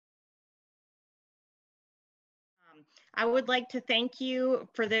I would like to thank you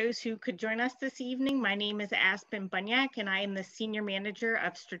for those who could join us this evening. My name is Aspen Bunyak, and I am the Senior Manager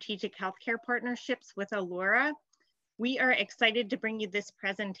of Strategic Healthcare Partnerships with ellura. We are excited to bring you this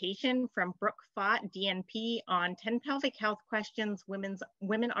presentation from Brooke Faught, DNP, on 10 pelvic health questions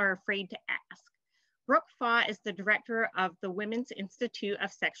women are afraid to ask. Brooke Faught is the director of the Women's Institute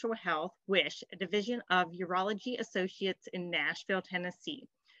of Sexual Health, WISH, a division of Urology Associates in Nashville, Tennessee.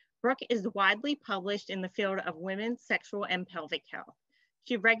 Brooke is widely published in the field of women's sexual and pelvic health.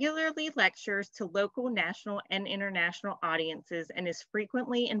 She regularly lectures to local, national, and international audiences and is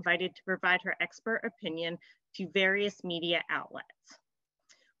frequently invited to provide her expert opinion to various media outlets.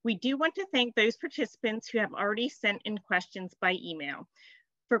 We do want to thank those participants who have already sent in questions by email.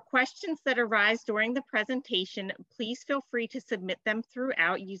 For questions that arise during the presentation, please feel free to submit them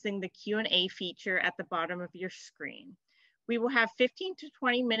throughout using the Q&A feature at the bottom of your screen. We will have 15 to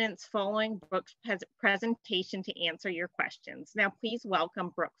 20 minutes following Brooke's presentation to answer your questions. Now, please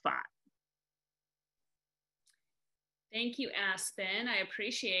welcome Brooke Faught. Thank you, Aspen. I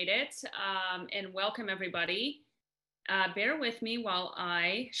appreciate it. And welcome, everybody. Bear with me while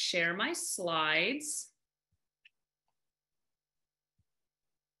I share my slides.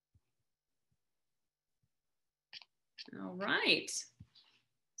 All right.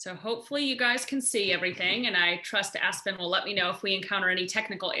 So hopefully you guys can see everything, and I trust Aspen will let me know if we encounter any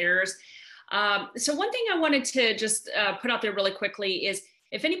technical errors. So one thing I wanted to just put out there really quickly is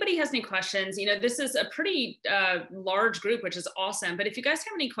if anybody has any questions, this is a pretty large group, which is awesome. But if you guys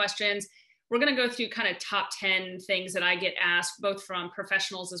have any questions, we're going to go through kind of top 10 things that I get asked, both from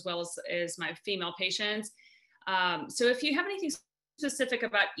professionals as well as my female patients. So if you have anything specific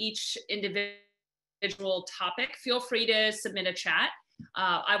about each individual topic, feel free to submit a chat.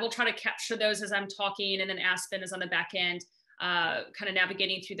 I will try to capture those as I'm talking, and then Aspen is on the back end, kind of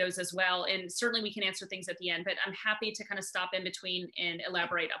navigating through those as well. And certainly we can answer things at the end, but I'm happy to kind of stop in between and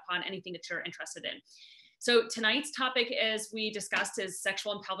elaborate upon anything that you're interested in. So tonight's topic, as we discussed, is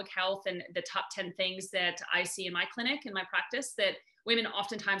sexual and pelvic health and the top 10 things that I see in my clinic, in my practice, that women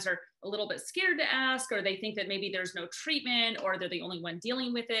oftentimes are a little bit scared to ask, or they think that maybe there's no treatment, or they're the only one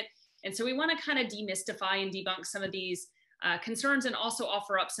dealing with it. And so we want to kind of demystify and debunk some of these concerns, and also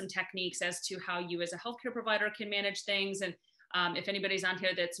offer up some techniques as to how you as a healthcare provider can manage things. And if anybody's on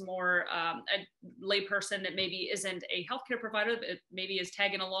here that's more a layperson that maybe isn't a healthcare provider, but maybe is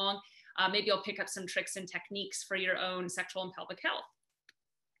tagging along, maybe you'll pick up some tricks and techniques for your own sexual and pelvic health.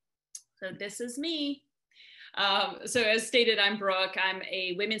 So this is me. So as stated, I'm Brooke. I'm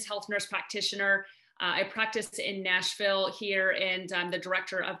a women's health nurse practitioner. I practice in Nashville here, and I'm the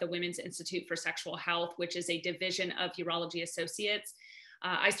director of the Women's Institute for Sexual Health, which is a division of Urology Associates.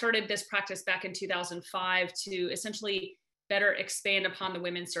 I started this practice back in 2005 to essentially better expand upon the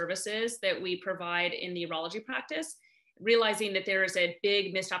women's services that we provide in the urology practice, realizing that there is a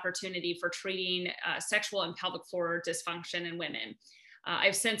big missed opportunity for treating sexual and pelvic floor dysfunction in women.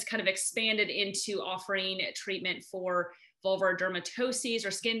 I've since kind of expanded into offering treatment for vulvar dermatoses or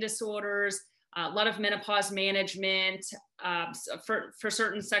skin disorders, a lot of menopause management for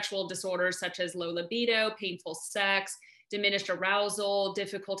certain sexual disorders such as low libido, painful sex, diminished arousal,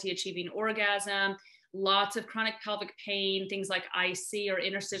 difficulty achieving orgasm, lots of chronic pelvic pain, things like IC or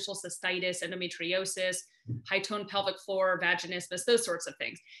interstitial cystitis, endometriosis, high tone pelvic floor, vaginismus, those sorts of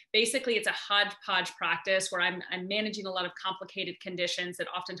things. Basically, it's a hodgepodge practice where I'm managing a lot of complicated conditions that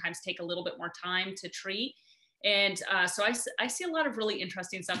oftentimes take a little bit more time to treat. And so I see a lot of really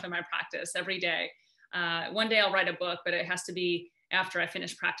interesting stuff in my practice every day. One day I'll write a book, but it has to be after I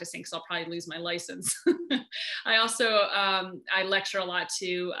finish practicing, because I'll probably lose my license. I also, I lecture a lot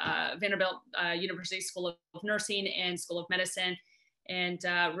to Vanderbilt University School of Nursing and School of Medicine, and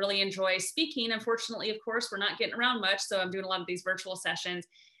really enjoy speaking. Unfortunately, of course, we're not getting around much, so I'm doing a lot of these virtual sessions,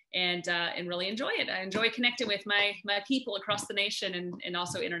 and really enjoy it. I enjoy connecting with my people across the nation and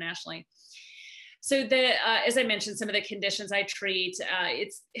also internationally. So as I mentioned, some of the conditions I treat,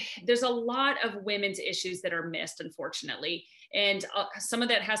 there's a lot of women's issues that are missed, unfortunately. And some of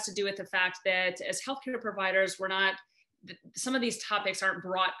that has to do with the fact that as healthcare providers, some of these topics aren't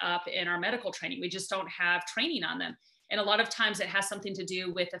brought up in our medical training. We just don't have training on them. And a lot of times it has something to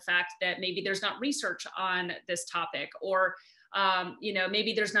do with the fact that maybe there's not research on this topic, or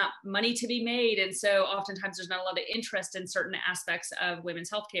maybe there's not money to be made. And so oftentimes there's not a lot of interest in certain aspects of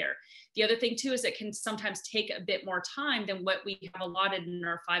women's healthcare. The other thing too, is it can sometimes take a bit more time than what we have allotted in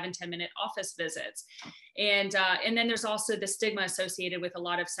our 5 and 10 minute office visits. And then there's also the stigma associated with a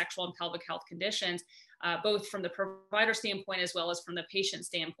lot of sexual and pelvic health conditions, both from the provider standpoint as well as from the patient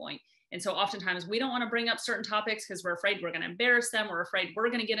standpoint. And so oftentimes we don't want to bring up certain topics because we're afraid we're going to embarrass them. We're afraid we're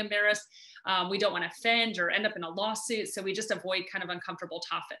going to get embarrassed. We don't want to offend or end up in a lawsuit. So we just avoid kind of uncomfortable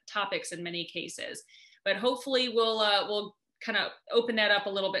topics in many cases. But hopefully we'll kind of open that up a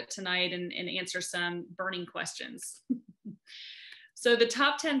little bit tonight and answer some burning questions. So the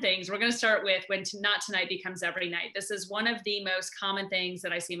top 10 things we're going to start with when not tonight becomes every night. This is one of the most common things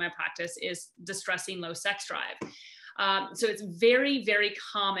that I see in my practice is distressing low sex drive. So it's very, very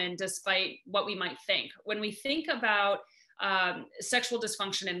common despite what we might think. When we think about sexual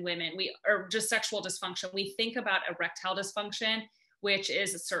dysfunction in women, or just sexual dysfunction, we think about erectile dysfunction, which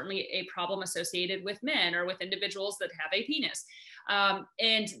is certainly a problem associated with men or with individuals that have a penis.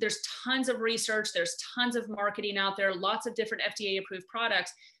 And there's tons of research, there's tons of marketing out there, lots of different FDA approved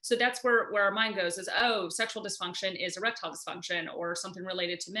products. So that's where our mind goes is, oh, sexual dysfunction is erectile dysfunction or something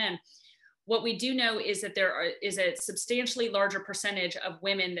related to men. What we do know is that there is a substantially larger percentage of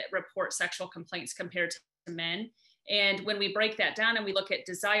women that report sexual complaints compared to men. And when we break that down and we look at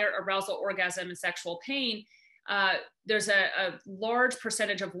desire, arousal, orgasm, and sexual pain, there's a large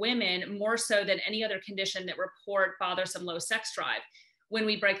percentage of women, more so than any other condition, that report bothersome low sex drive. When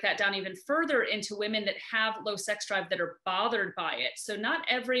we break that down even further into women that have low sex drive that are bothered by it. So not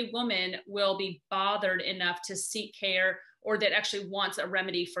every woman will be bothered enough to seek care or that actually wants a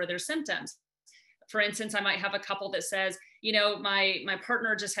remedy for their symptoms. For instance, I might have a couple that says, you know, my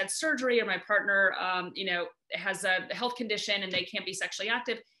partner just had surgery, or my partner, you know, has a health condition and they can't be sexually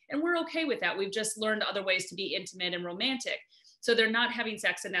active. And we're okay with that. We've just learned other ways to be intimate and romantic. So they're not having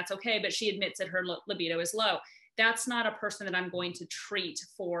sex and that's okay, but she admits that her libido is low. That's not a person that I'm going to treat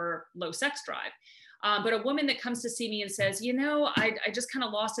for low sex drive. But a woman that comes to see me and says, you know, I just kind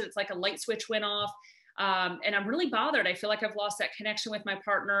of lost it. It's like a light switch went off. And I'm really bothered. I feel like I've lost that connection with my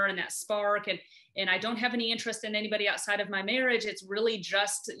partner and that spark, and I don't have any interest in anybody outside of my marriage. It's really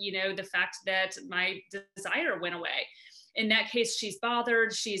just, you know, the fact that my desire went away. In that case, she's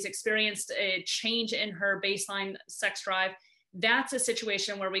bothered. She's experienced a change in her baseline sex drive. That's a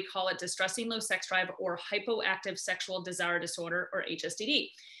situation where we call it distressing low sex drive or hypoactive sexual desire disorder, or HSDD.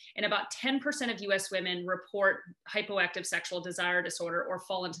 And about 10% of US women report hypoactive sexual desire disorder or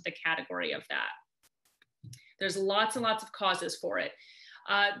fall into the category of that. There's lots and lots of causes for it.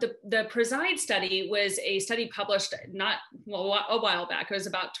 The PRESIDE study was a study published a while back. It was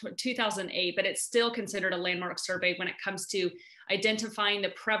about 2008, but it's still considered a landmark survey when it comes to identifying the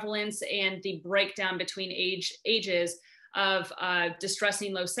prevalence and the breakdown between ages of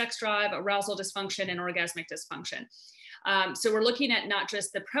distressing low sex drive, arousal dysfunction, and orgasmic dysfunction. So we're looking at not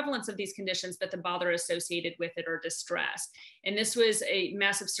just the prevalence of these conditions, but the bother associated with it or distress. And this was a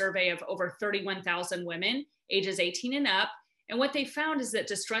massive survey of over 31,000 women, ages 18 and up. And what they found is that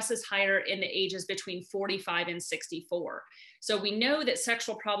distress is higher in the ages between 45 and 64. So we know that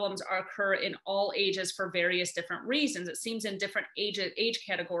sexual problems occur in all ages for various different reasons. It seems in different age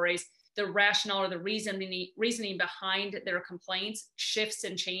categories, the rationale or the reasoning behind their complaints shifts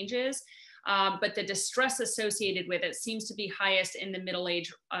and changes. But the distress associated with it seems to be highest in the middle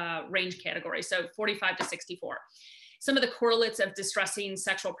age range category, so 45 to 64. Some of the correlates of distressing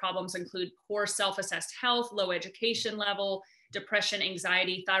sexual problems include poor self-assessed health, low education level, depression,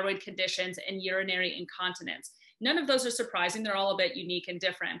 anxiety, thyroid conditions, and urinary incontinence. None of those are surprising. They're all a bit unique and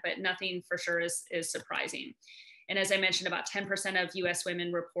different, but nothing for sure is surprising. And as I mentioned, about 10% of US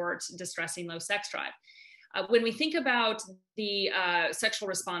women report distressing low sex drive. When we think about the sexual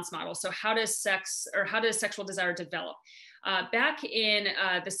response model, so how does sexual desire develop? Back in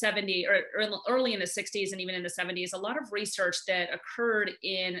the 70s, or early in the 60s and even in the 70s, a lot of research that occurred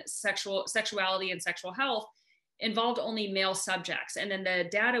in sexuality and sexual health involved only male subjects. And then the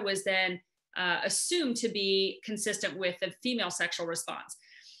data was then assumed to be consistent with the female sexual response.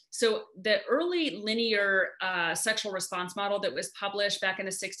 So the early linear sexual response model that was published back in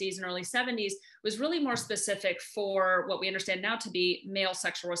the 60s and early 70s was really more specific for what we understand now to be male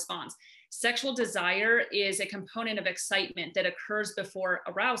sexual response. Sexual desire is a component of excitement that occurs before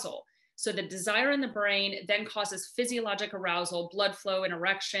arousal. So the desire in the brain then causes physiologic arousal, blood flow and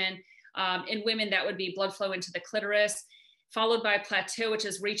erection. In women, that would be blood flow into the clitoris, followed by plateau, which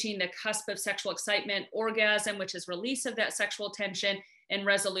is reaching the cusp of sexual excitement, orgasm, which is release of that sexual tension, and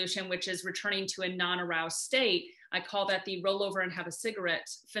resolution, which is returning to a non-aroused state. I call that the roll over and have a cigarette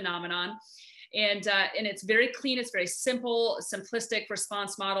phenomenon. And it's very clean, it's very simple, simplistic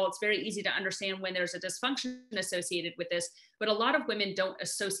response model. It's very easy to understand when there's a dysfunction associated with this, but a lot of women don't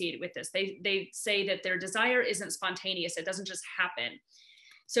associate it with this. They say that their desire isn't spontaneous, it doesn't just happen.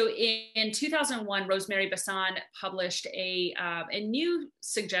 So in 2001, Rosemary Bassan published a new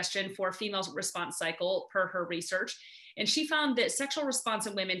suggestion for female response cycle per her research. And she found that sexual response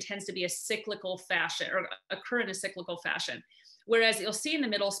in women tends to be a cyclical fashion, or occur in a cyclical fashion. Whereas you'll see in the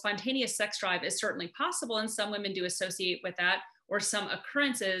middle, spontaneous sex drive is certainly possible, and some women do associate with that, or some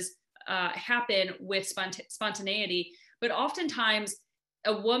occurrences happen with spontaneity. But oftentimes,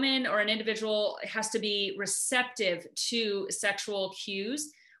 a woman or an individual has to be receptive to sexual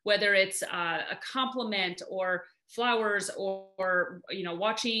cues, whether it's a compliment or flowers, or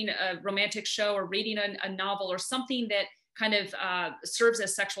watching a romantic show or reading a novel or something that kind of serves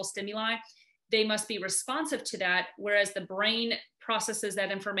as sexual stimuli. They must be responsive to that, whereas the brain processes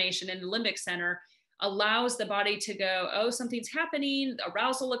that information in the limbic center, allows the body to go, oh, something's happening,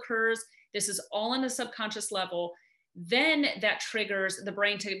 arousal occurs, this is all on the subconscious level. Then that triggers the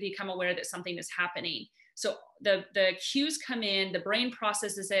brain to become aware that something is happening. So the cues come in, the brain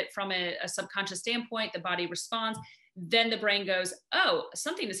processes it from a subconscious standpoint, the body responds, then the brain goes, oh,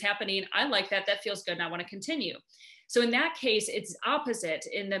 something is happening, I like that, that feels good, and I want to continue. So in that case, it's opposite.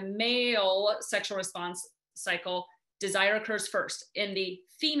 In the male sexual response cycle, desire occurs first. In the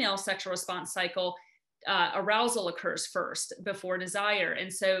female sexual response cycle, arousal occurs first before desire.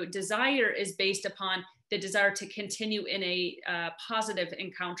 And so desire is based upon the desire to continue in a positive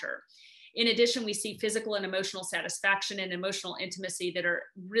encounter. In addition, we see physical and emotional satisfaction and emotional intimacy that are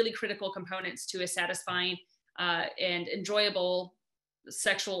really critical components to a satisfying and enjoyable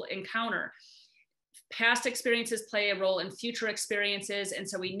sexual encounter. Past experiences play a role in future experiences. And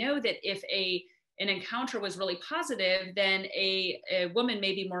so we know that if an encounter was really positive, then a woman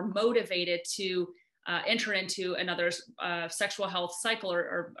may be more motivated to enter into another sexual health cycle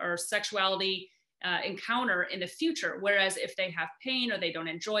or sexuality encounter in the future. Whereas if they have pain or they don't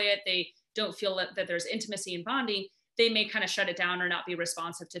enjoy it, they don't feel that there's intimacy and bonding, they may kind of shut it down or not be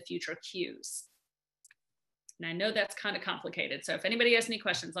responsive to future cues. And I know that's kind of complicated. So if anybody has any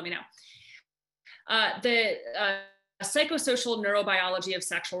questions, let me know. The psychosocial neurobiology of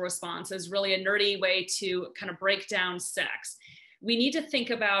sexual response is really a nerdy way to kind of break down sex. We need to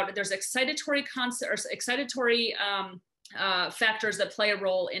think about, there's excitatory factors that play a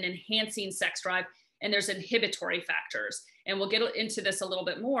role in enhancing sex drive, and there's inhibitory factors. And we'll get into this a little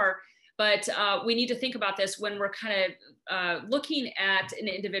bit more, but we need to think about this when we're kind of looking at an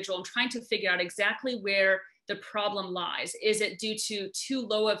individual and trying to figure out exactly where the problem lies. Is it due to too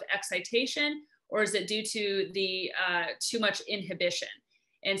low of excitation, or is it due to the too much inhibition?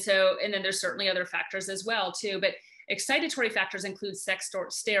 And then there's certainly other factors as well too, but excitatory factors include sex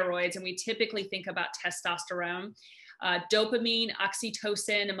steroids, and we typically think about testosterone, dopamine,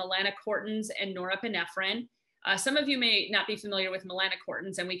 oxytocin, melanocortins, and norepinephrine. Some of you may not be familiar with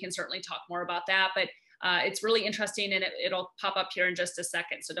melanocortins, and we can certainly talk more about that, but it's really interesting, and it'll pop up here in just a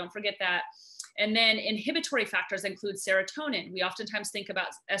second, so don't forget that. And then inhibitory factors include serotonin. We oftentimes think about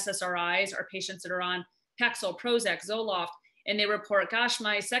SSRIs, or patients that are on Paxil, Prozac, Zoloft, and they report, gosh,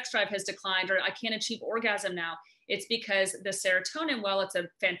 my sex drive has declined, or I can't achieve orgasm now. It's because the serotonin, while it's a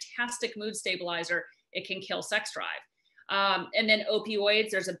fantastic mood stabilizer, it can kill sex drive. And then opioids,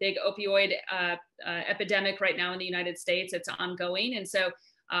 there's a big opioid epidemic right now in the United States. It's ongoing. And so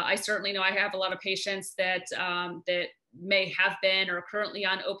I certainly know I have a lot of patients that may have been or are currently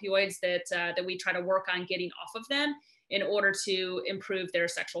on opioids that we try to work on getting off of them in order to improve their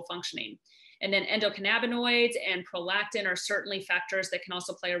sexual functioning. And then endocannabinoids and prolactin are certainly factors that can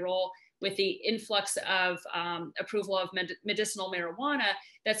also play a role. With the influx of approval of medicinal marijuana,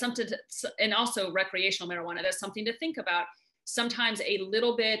 that's something and also recreational marijuana, that's something to think about. Sometimes a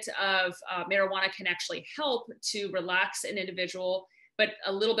little bit of marijuana can actually help to relax an individual, but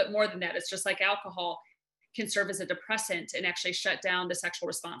a little bit more than that. It's just like alcohol can serve as a depressant and actually shut down the sexual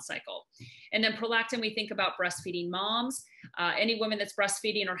response cycle. And then prolactin, we think about breastfeeding moms. Any woman that's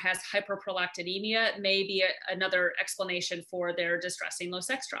breastfeeding or has hyperprolactinemia may be another explanation for their distressing low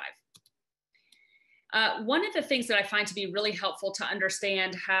sex drive. One of the things that I find to be really helpful to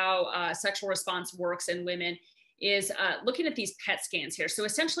understand how sexual response works in women is looking at these PET scans here. So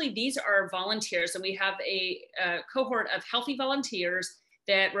essentially these are volunteers, and we have a cohort of healthy volunteers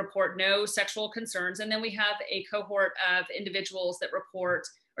that report no sexual concerns. And then we have a cohort of individuals that report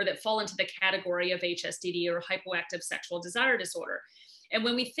or that fall into the category of HSDD, or hypoactive sexual desire disorder. And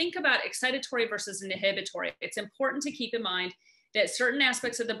when we think about excitatory versus inhibitory, it's important to keep in mind that certain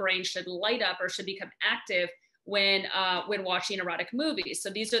aspects of the brain should light up or should become active when watching erotic movies. So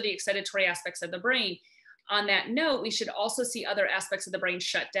these are the excitatory aspects of the brain. On that note, we should also see other aspects of the brain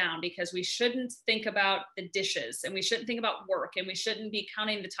shut down, because we shouldn't think about the dishes, and we shouldn't think about work, and we shouldn't be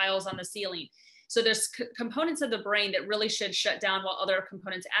counting the tiles on the ceiling. So there's components of the brain that really should shut down while other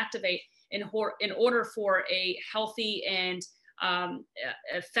components activate in order for a healthy and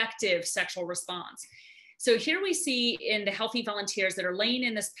effective sexual response. So here we see in the healthy volunteers that are laying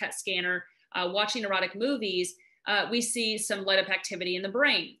in this PET scanner, watching erotic movies, we see some light up activity in the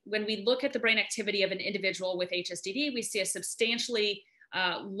brain. When we look at the brain activity of an individual with HSDD, we see a substantially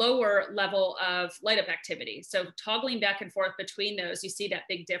lower level of light up activity. So toggling back and forth between those, you see that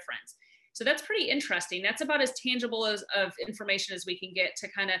big difference. So that's pretty interesting. That's about as tangible of information as we can get to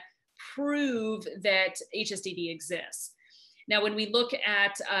kind of prove that HSDD exists. Now, when we look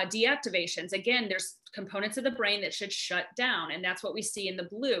at deactivations, again, there's components of the brain that should shut down, and that's what we see in the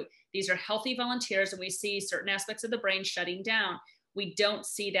blue. These are healthy volunteers, and we see certain aspects of the brain shutting down. We don't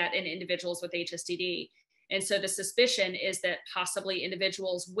see that in individuals with HSDD. And so the suspicion is that possibly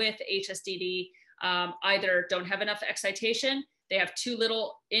individuals with HSDD either don't have enough excitation, they have too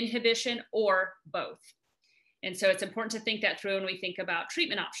little inhibition, or both. And so it's important to think that through when we think about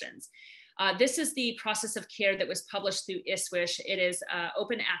treatment options. This is the process of care that was published through ISWISH. It is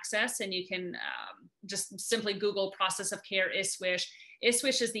open access, and you can just simply Google process of care ISWISH.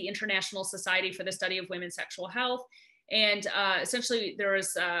 ISWISH is the International Society for the Study of Women's Sexual Health. And essentially there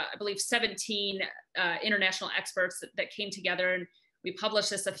was, I believe, 17 international experts that came together, and we published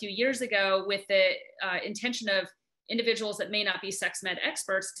this a few years ago with the intention of individuals that may not be sex med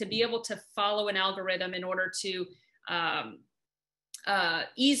experts to be able to follow an algorithm in order to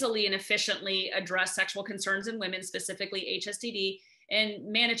easily and efficiently address sexual concerns in women, specifically HSDD, and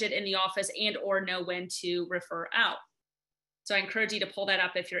manage it in the office and or know when to refer out. So I encourage you to pull that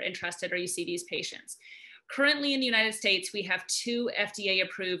up if you're interested or you see these patients. Currently in the United States, we have 2 FDA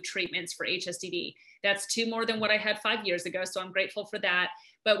approved treatments for HSDD. That's 2 more than what I had 5 years ago, so I'm grateful for that.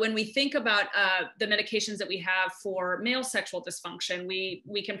 But when we think about the medications that we have for male sexual dysfunction,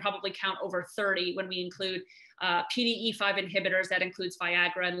 we can probably count over 30 when we include PDE5 inhibitors. That includes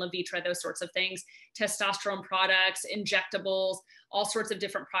Viagra and Levitra, those sorts of things, testosterone products, injectables, all sorts of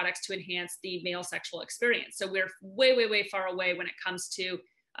different products to enhance the male sexual experience. So we're way, way, way far away when it comes to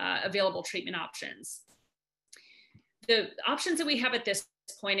available treatment options. The options that we have at this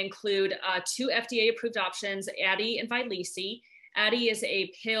point include 2 FDA-approved options, Addyi and Vyleesi. Addyi is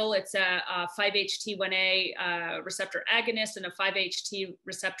a pill. It's a 5-HT1A receptor agonist and a 5-HT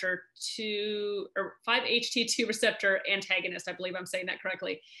receptor 2 or 5-HT2 receptor antagonist. I believe I'm saying that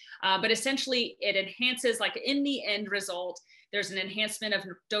correctly. But essentially, it enhances, like in the end result, there's an enhancement of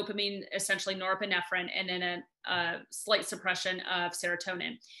dopamine, essentially norepinephrine, and then a slight suppression of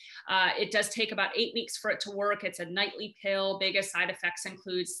serotonin. It does take about 8 weeks for it to work. It's a nightly pill. Biggest side effects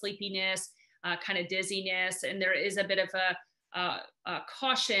include sleepiness, kind of dizziness, and there is a bit of a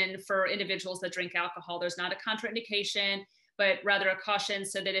caution for individuals that drink alcohol. There's not a contraindication, but rather a caution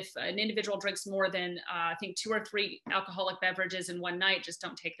so that if an individual drinks more than, I think 2 or 3 alcoholic beverages in one night, just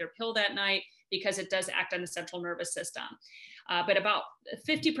don't take their pill that night because it does act on the central nervous system. But about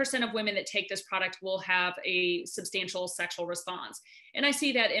 50% of women that take this product will have a substantial sexual response. And I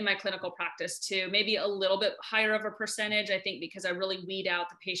see that in my clinical practice too, maybe a little bit higher of a percentage, I think, because I really weed out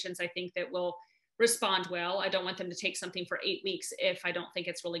the patients I think that will respond well. I don't want them to take something for 8 weeks if I don't think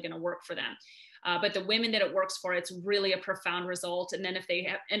it's really going to work for them. But the women that it works for, it's really a profound result. And then if they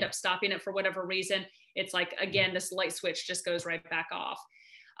end up stopping it for whatever reason, it's like, again, this light switch just goes right back off.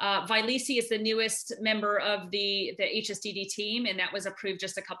 Vyleesi is the newest member of the HSDD team, and that was approved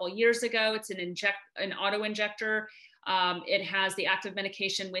just a couple of years ago. It's an auto injector. It has the active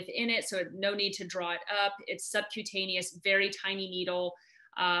medication within it, so no need to draw it up. It's subcutaneous, very tiny needle.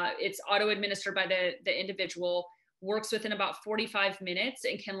 It's auto administered by the individual, works within about 45 minutes,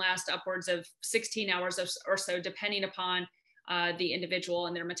 and can last upwards of 16 hours or so, depending upon the individual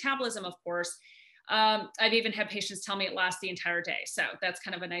and their metabolism, of course. I've even had patients tell me it lasts the entire day. So that's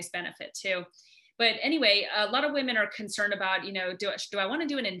kind of a nice benefit too. But anyway, a lot of women are concerned about, you know, do I want to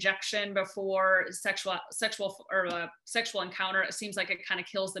do an injection before sexual encounter? It seems like it kind of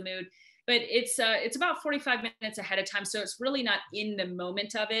kills the mood, but it's about 45 minutes ahead of time. So it's really not in the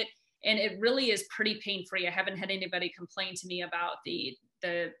moment of it. And it really is pretty pain-free. I haven't had anybody complain to me about the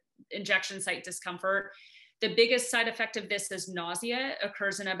injection site discomfort. The biggest side effect of this is nausea. It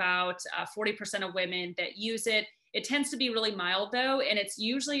occurs in about 40% of women that use it. It tends to be really mild though, and it's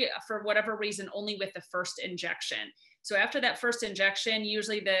usually, for whatever reason, only with the first injection. So after that first injection,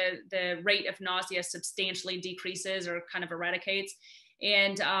 usually the rate of nausea substantially decreases or kind of eradicates.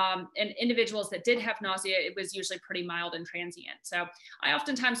 And individuals that did have nausea, it was usually pretty mild and transient. So I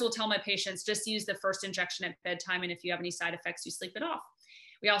oftentimes will tell my patients, just use the first injection at bedtime, and if you have any side effects, you sleep it off.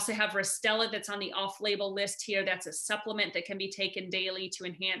 We also have Restella that's on the off-label list here. That's a supplement that can be taken daily to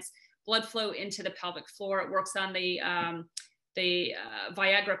enhance blood flow into the pelvic floor. It works on the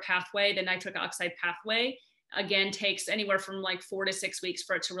Viagra pathway, the nitric oxide pathway. Again, takes anywhere from like 4 to 6 weeks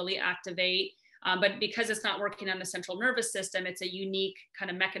for it to really activate. But because it's not working on the central nervous system, it's a unique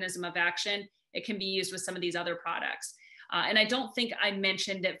kind of mechanism of action. It can be used with some of these other products. And I don't think I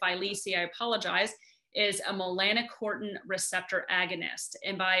mentioned that Vyleesi, I apologize, is a melanocortin receptor agonist.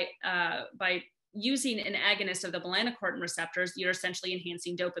 And by using an agonist of the melanocortin receptors, you're essentially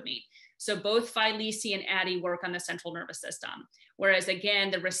enhancing dopamine. So both Vyleesi and Addy work on the central nervous system. Whereas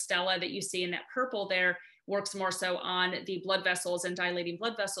again, the Ristella that you see in that purple there works more so on the blood vessels and dilating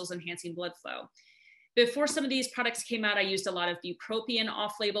blood vessels, enhancing blood flow. Before some of these products came out, I used a lot of bupropion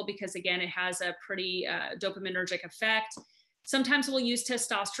off-label because again, it has a pretty dopaminergic effect. Sometimes we'll use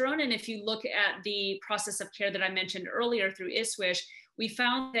testosterone. And if you look at the process of care that I mentioned earlier through ISWISH, we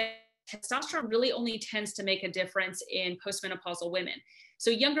found that testosterone really only tends to make a difference in postmenopausal women. So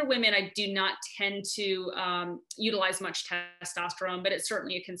younger women, I do not tend to utilize much testosterone, but it's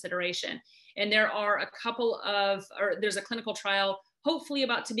certainly a consideration. And there are a couple of, or there's a clinical trial hopefully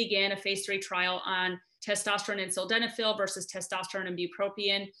about to begin, a phase 3 trial on testosterone and sildenafil versus testosterone and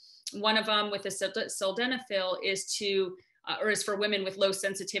bupropion. One of them with the sildenafil is is for women with low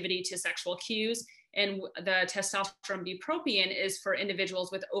sensitivity to sexual cues. And the testosterone bupropion is for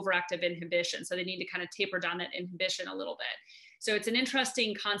individuals with overactive inhibition. So they need to kind of taper down that inhibition a little bit. So it's an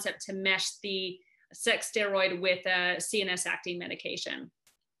interesting concept to mesh the sex steroid with a CNS acting medication.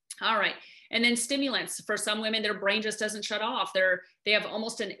 All right. And then stimulants. For some women, their brain just doesn't shut off. They have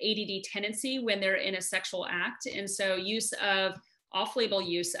almost an ADD tendency when they're in a sexual act. And so off-label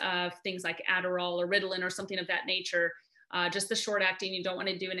use of things like Adderall or Ritalin or something of that nature, just the short acting, you don't want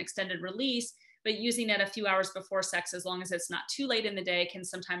to do an extended release, but using it a few hours before sex, as long as it's not too late in the day, can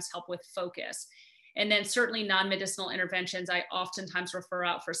sometimes help with focus. And then certainly non-medicinal interventions, I oftentimes refer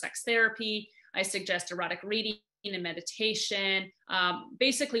out for sex therapy. I suggest erotic reading and meditation,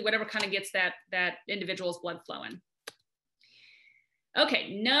 basically whatever kind of gets that individual's blood flowing.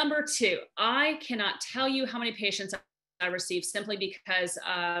 Okay, number 2, I cannot tell you how many patients I receive simply because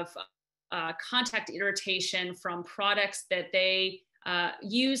of contact irritation from products that they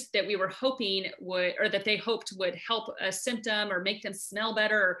used that we were hoping would, or that they hoped would help a symptom or make them smell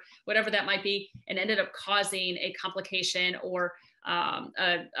better or whatever that might be, and ended up causing a complication or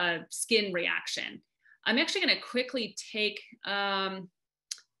a skin reaction. I'm actually going to quickly take,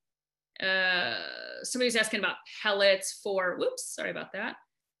 somebody's asking about pellets for, whoops, sorry about that.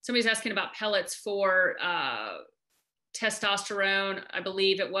 Somebody's asking about pellets for testosterone, I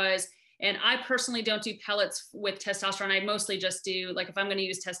believe it was. And I personally don't do pellets with testosterone. I mostly just do, like if I'm going to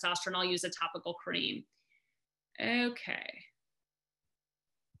use testosterone, I'll use a topical cream. Okay.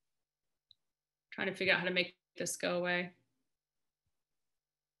 Trying to figure out how to make this go away.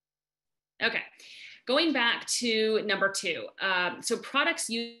 Okay. Going back to number 2. So products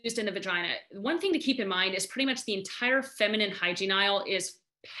used in the vagina. One thing to keep in mind is pretty much the entire feminine hygiene aisle is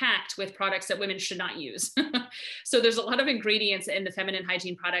packed with products that women should not use. So there's a lot of ingredients in the feminine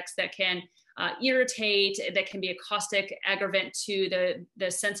hygiene products that can irritate, that can be a caustic aggravant to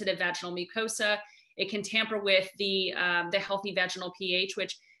the sensitive vaginal mucosa. It can tamper with the healthy vaginal pH,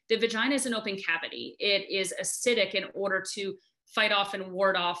 which the vagina is an open cavity. It is acidic in order to fight off and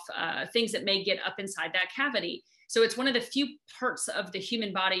ward off things that may get up inside that cavity. So it's one of the few parts of the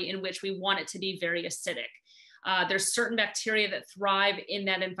human body in which we want it to be very acidic. There's certain bacteria that thrive in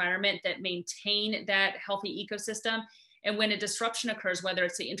that environment that maintain that healthy ecosystem. And when a disruption occurs, whether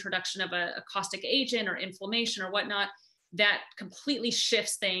it's the introduction of a caustic agent or inflammation or whatnot, that completely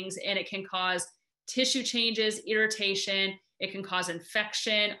shifts things, and it can cause tissue changes, irritation. It can cause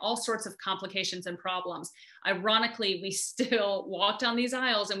infection, all sorts of complications and problems. Ironically, we still walk down these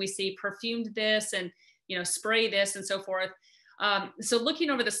aisles and we see perfumed this and, spray this and so forth. So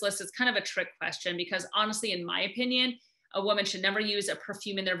looking over this list is kind of a trick question, because honestly, in my opinion, a woman should never use a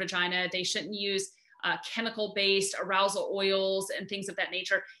perfume in their vagina. They shouldn't use chemical-based arousal oils and things of that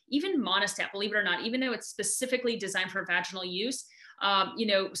nature. Even Monistat, believe it or not, even though it's specifically designed for vaginal use,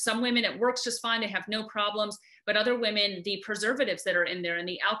 some women, it works just fine. They have no problems. But other women, the preservatives that are in there and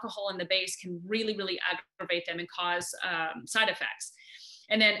the alcohol in the base can really, really aggravate them and cause side effects.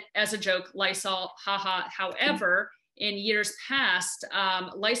 And then as a joke, Lysol, haha. However, in years past,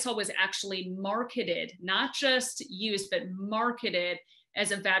 Lysol was actually marketed, not just used, but marketed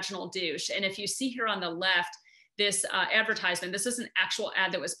as a vaginal douche. And if you see here on the left, this advertisement, this is an actual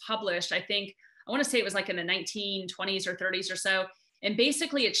ad that was published. I want to say it was like in the 1920s or 30s or so. And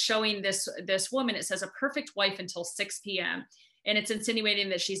basically it's showing this woman, it says a perfect wife until 6 p.m. And it's insinuating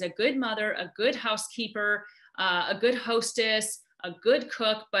that she's a good mother, a good housekeeper, a good hostess, a good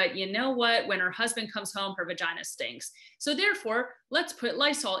cook, but you know what? When her husband comes home, her vagina stinks. So therefore, let's put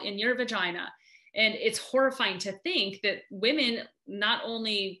Lysol in your vagina. And it's horrifying to think that women not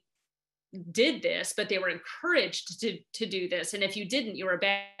only did this, but they were encouraged to do this. And if you didn't, you were a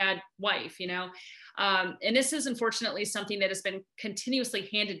bad wife, you know? And this is unfortunately something that has been continuously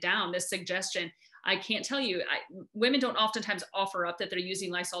handed down, this suggestion. I can't tell you, women don't oftentimes offer up that they're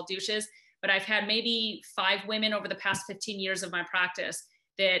using Lysol douches, but I've had maybe 5 women over the past 15 years of my practice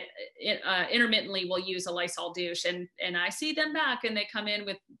that intermittently will use a Lysol douche, and I see them back and they come in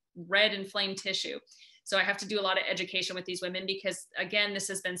with red inflamed tissue. So I have to do a lot of education with these women because, again, this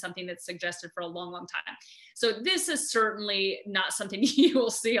has been something that's suggested for a long, long time. So this is certainly not something you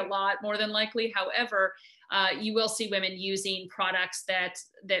will see a lot, more than likely. However, you will see women using products that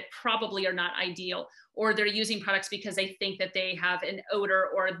probably are not ideal, or they're using products because they think that they have an odor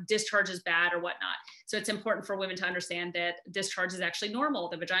or discharge is bad or whatnot. So it's important for women to understand that discharge is actually normal.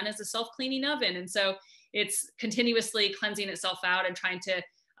 The vagina is a self-cleaning oven. And so it's continuously cleansing itself out and trying to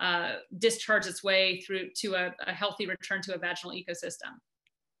discharge its way through to a healthy return to a vaginal ecosystem.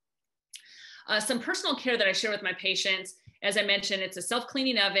 Some personal care that I share with my patients, as I mentioned, it's a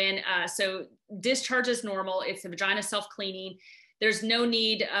self-cleaning oven. So discharge is normal. It's the vagina self-cleaning. There's no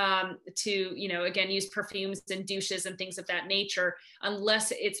need to, again, use perfumes and douches and things of that nature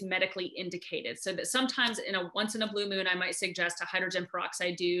unless it's medically indicated. So that sometimes once in a blue moon, I might suggest a hydrogen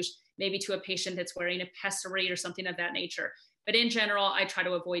peroxide douche, maybe to a patient that's wearing a pessary or something of that nature. But in general, I try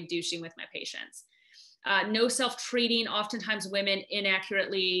to avoid douching with my patients. No self-treating. Oftentimes women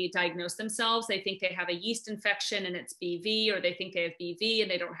inaccurately diagnose themselves. They think they have a yeast infection and it's BV, or they think they have BV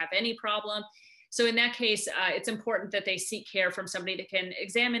and they don't have any problem. So in that case, it's important that they seek care from somebody that can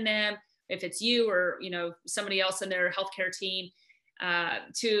examine them, if it's you or somebody else in their healthcare team,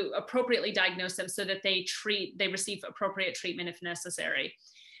 to appropriately diagnose them so that they receive appropriate treatment if necessary.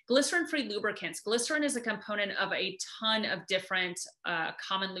 Glycerin-free lubricants. Glycerin is a component of a ton of different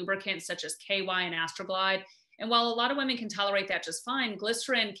common lubricants such as KY and Astroglide. And while a lot of women can tolerate that just fine,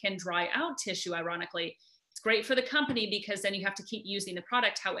 glycerin can dry out tissue, ironically. It's great for the company because then you have to keep using the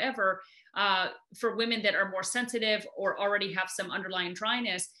product. However, for women that are more sensitive or already have some underlying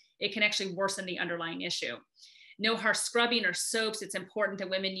dryness, it can actually worsen the underlying issue. No harsh scrubbing or soaps. It's important that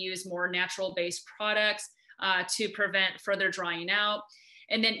women use more natural-based products to prevent further drying out.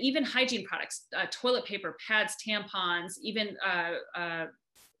 And then even hygiene products, toilet paper, pads, tampons, even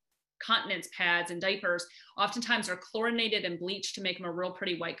continence pads and diapers, oftentimes are chlorinated and bleached to make them a real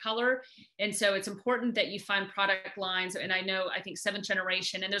pretty white color. And so it's important that you find product lines. And I think 7th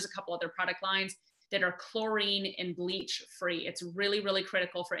generation, and there's a couple other product lines that are chlorine and bleach free. It's really, really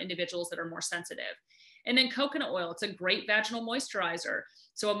critical for individuals that are more sensitive. And then coconut oil, it's a great vaginal moisturizer.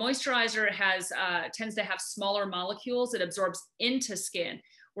 So a moisturizer tends to have smaller molecules that absorbs into skin,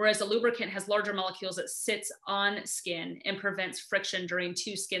 whereas a lubricant has larger molecules that sits on skin and prevents friction during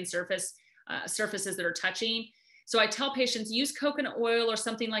 2 skin surfaces that are touching. So I tell patients, use coconut oil or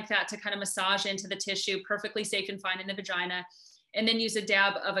something like that to kind of massage into the tissue, perfectly safe and fine in the vagina, and then use a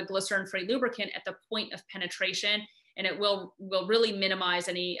dab of a glycerin-free lubricant at the point of penetration. And it will really minimize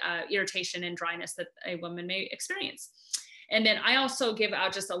any irritation and dryness that a woman may experience. And then I also give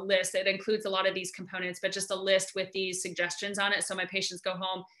out just a list that includes a lot of these components, but just a list with these suggestions on it. So my patients go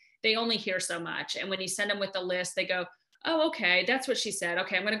home, they only hear so much. And when you send them with the list, they go, oh, okay, that's what she said.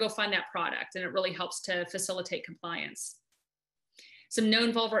 Okay, I'm going to go find that product. And it really helps to facilitate compliance. Some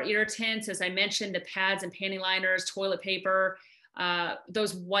known vulvar irritants, as I mentioned, the pads and panty liners, toilet paper,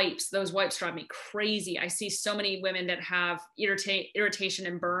 those wipes drive me crazy. I see so many women that have irritation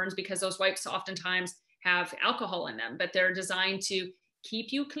and burns because those wipes oftentimes have alcohol in them, but they're designed to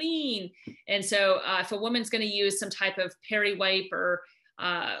keep you clean. And so if a woman's going to use some type of peri wipe or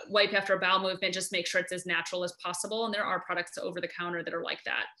wipe after a bowel movement, just make sure it's as natural as possible. And there are products over the counter that are like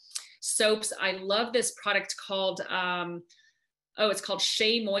that. Soaps, I love this product called it's called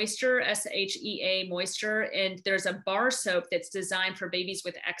Shea Moisture, SHEA Moisture. And there's a bar soap that's designed for babies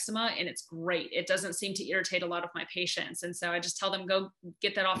with eczema, and it's great. It doesn't seem to irritate a lot of my patients. And so I just tell them, go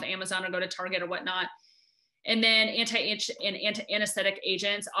get that off Amazon or go to Target or whatnot. And then anti-itch and anesthetic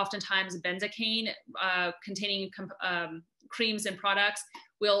agents, oftentimes benzocaine containing creams and products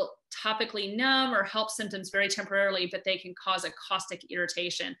will topically numb or help symptoms very temporarily, but they can cause a caustic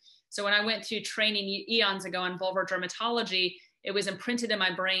irritation. So when I went through training eons ago on vulvar dermatology, it was imprinted in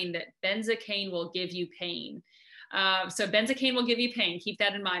my brain that benzocaine will give you pain. So benzocaine will give you pain. Keep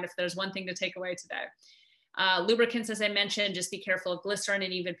that in mind if there's one thing to take away today. Lubricants, as I mentioned, just be careful of glycerin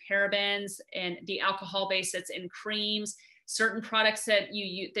and even parabens and the alcohol base that's in creams. Certain products that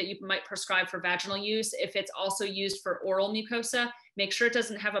you might prescribe for vaginal use, if it's also used for oral mucosa, make sure it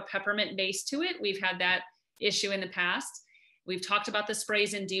doesn't have a peppermint base to it. We've had that issue in the past. We've talked about the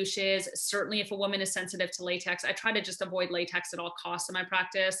sprays and douches. Certainly if a woman is sensitive to latex, I try to just avoid latex at all costs in my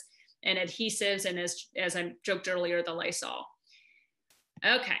practice. and adhesives, and as I joked earlier, the Lysol.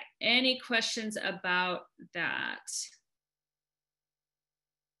 Okay, any questions about that?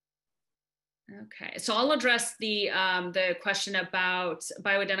 Okay, so I'll address the question about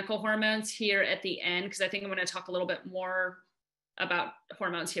bioidentical hormones here at the end, because I think I'm going to talk a little bit more about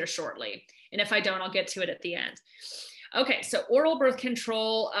hormones here shortly. And if I don't, I'll get to it at the end. Okay, so oral birth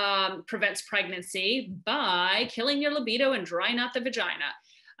control prevents pregnancy by killing your libido and drying out the vagina.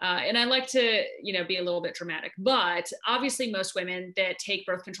 And I like to, be a little bit dramatic, but obviously most women that take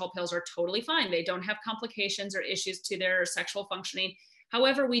birth control pills are totally fine. They don't have complications or issues to their sexual functioning.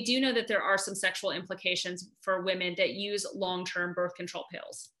 However, we do know that there are some sexual implications for women that use long-term birth control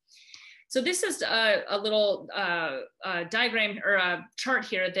pills. So this is a little diagram or a chart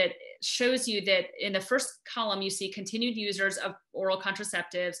here that shows you that in the first column, you see continued users of oral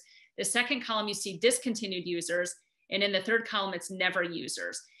contraceptives. The second column, you see discontinued users. And in the third column, it's never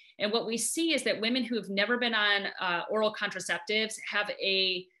users. And what we see is that women who have never been on oral contraceptives have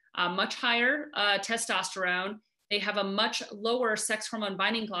a much higher testosterone. They have a much lower sex hormone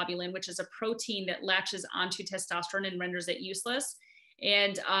binding globulin, which is a protein that latches onto testosterone and renders it useless.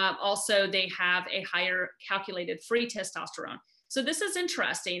 And also they have a higher calculated free testosterone. So this is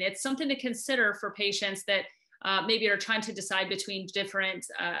interesting. It's something to consider for patients that maybe are trying to decide between different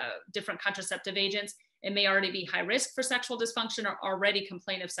contraceptive agents and may already be high risk for sexual dysfunction or already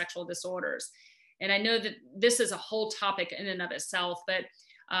complain of sexual disorders. And I know that this is a whole topic in and of itself, but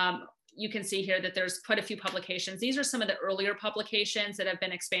you can see here that there's quite a few publications. These are some of the earlier publications that have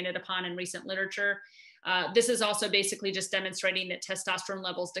been expanded upon in recent literature. This is also basically just demonstrating that testosterone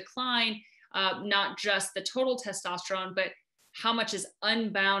levels decline, not just the total testosterone, but how much is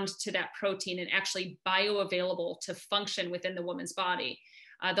unbound to that protein and actually bioavailable to function within the woman's body.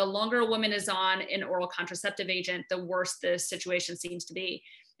 The longer a woman is on an oral contraceptive agent, the worse the situation seems to be.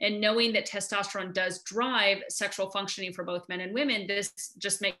 And knowing that testosterone does drive sexual functioning for both men and women, this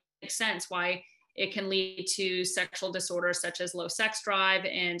just makes sense why it can lead to sexual disorders such as low sex drive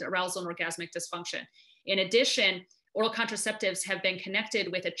and arousal and orgasmic dysfunction. In addition, oral contraceptives have been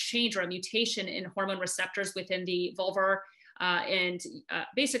connected with a change or a mutation in hormone receptors within the vulvar and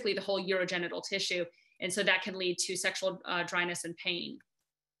basically the whole urogenital tissue. And so that can lead to sexual dryness and pain.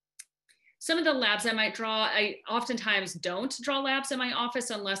 Some of the labs I might draw, I oftentimes don't draw labs in my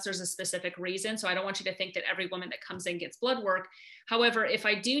office unless there's a specific reason. So I don't want you to think that every woman that comes in gets blood work. However, if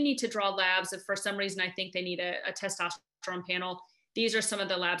I do need to draw labs, if for some reason I think they need a testosterone panel, these are some of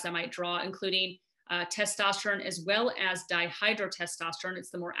the labs I might draw, including testosterone as well as dihydrotestosterone. It's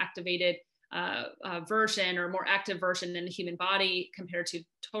the more activated version or more active version in the human body compared to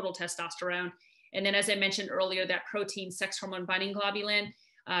total testosterone. And then as I mentioned earlier, that protein sex hormone binding globulin.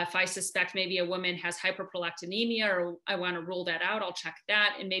 If I suspect maybe a woman has hyperprolactinemia or I want to rule that out, I'll check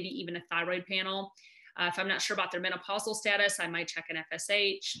that, and maybe even a thyroid panel. If I'm not sure about their menopausal status, I might check an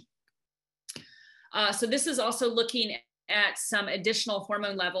FSH. So this is also looking at some additional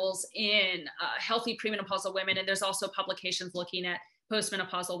hormone levels in healthy premenopausal women. And there's also publications looking at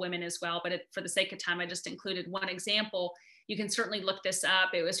postmenopausal women as well. But for the sake of time, I just included one example. You can certainly look this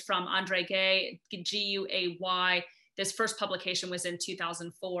up. It was from Andre Gay, G-U-A-Y. This first publication was in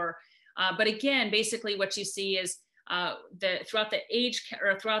 2004. But again, basically what you see is throughout the age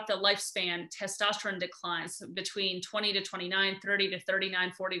or throughout the lifespan, testosterone declines between 20 to 29, 30 to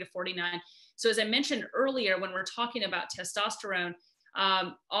 39, 40 to 49. So as I mentioned earlier, when we're talking about testosterone,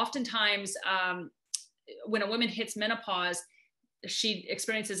 oftentimes when a woman hits menopause, she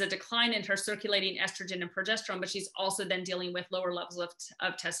experiences a decline in her circulating estrogen and progesterone, but she's also then dealing with lower levels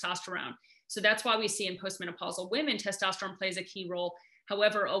of testosterone. So that's why we see in postmenopausal women, testosterone plays a key role.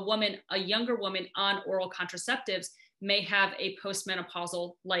 However, a younger woman on oral contraceptives may have a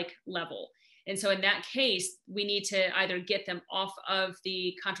postmenopausal-like level. And so in that case, we need to either get them off of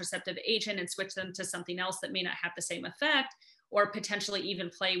the contraceptive agent and switch them to something else that may not have the same effect, or potentially even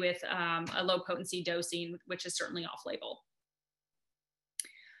play with a low potency dosing, which is certainly off-label.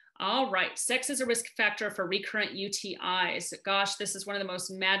 All right, sex is a risk factor for recurrent UTIs. Gosh, this is one of the most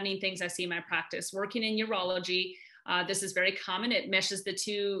maddening things I see in my practice. Working in urology, this is very common. It meshes the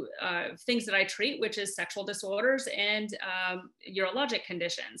two things that I treat, which is sexual disorders and urologic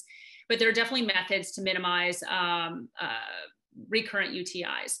conditions. But there are definitely methods to minimize recurrent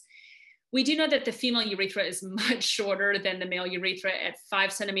UTIs. We do know that the female urethra is much shorter than the male urethra at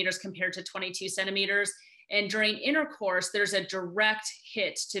 5 centimeters compared to 22 centimeters. And during intercourse, there's a direct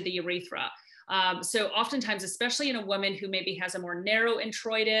hit to the urethra. So oftentimes, especially in a woman who maybe has a more narrow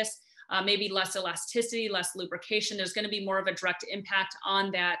introitus, maybe less elasticity, less lubrication, there's going to be more of a direct impact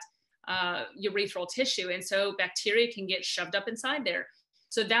on that urethral tissue. And so bacteria can get shoved up inside there.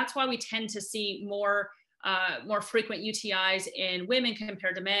 So that's why we tend to see more frequent UTIs in women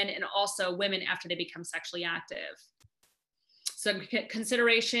compared to men, and also women after they become sexually active. Some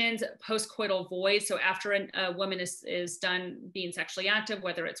considerations: postcoital void. So after a woman is done being sexually active,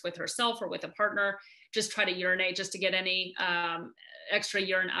 whether it's with herself or with a partner, just try to urinate just to get any extra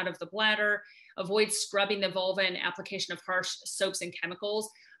urine out of the bladder. Avoid scrubbing the vulva and application of harsh soaps and chemicals.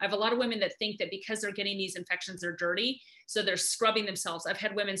 I have a lot of women that think that because they're getting these infections, they're dirty, so they're scrubbing themselves. I've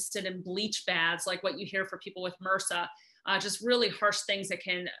had women sit in bleach baths, like what you hear for people with MRSA, just really harsh things that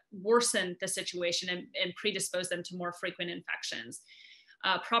can worsen the situation and predispose them to more frequent infections.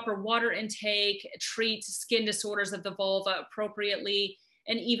 Proper water intake, treat skin disorders of the vulva appropriately,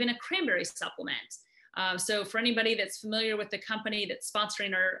 and even a cranberry supplement. So for anybody that's familiar with the company that's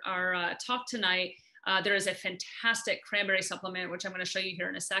sponsoring our talk tonight, there is a fantastic cranberry supplement, which I'm going to show you here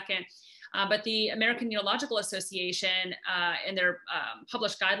in a second. But the American Urological Association, in their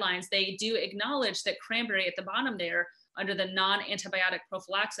published guidelines, they do acknowledge that cranberry at the bottom there, under the non-antibiotic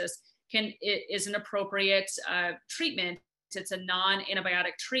prophylaxis, is an appropriate treatment. It's a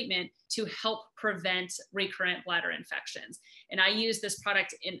non-antibiotic treatment to help prevent recurrent bladder infections. And I use this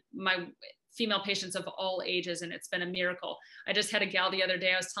product in my female patients of all ages, and it's been a miracle. I just had a gal the other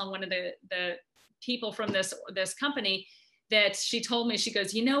day. I was telling one of the people from this company that she told me, she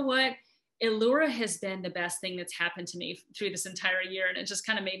goes, you know what? Ellura has been the best thing that's happened to me through this entire year. And it just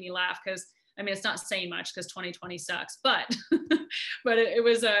kind of made me laugh, because I mean, it's not saying much because 2020 sucks, but it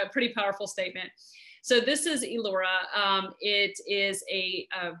was a pretty powerful statement. So this is ellura. It is a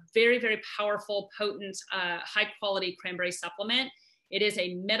very, very powerful, potent, high quality cranberry supplement. It is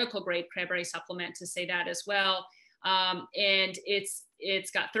a medical grade cranberry supplement, to say that as well. And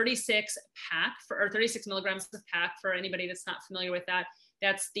it's got 36 milligrams of pack. For anybody that's not familiar with that,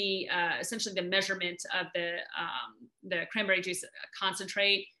 that's the essentially the measurement of the cranberry juice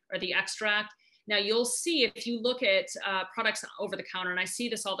concentrate or the extract. Now you'll see, if you look at products over the counter, and I see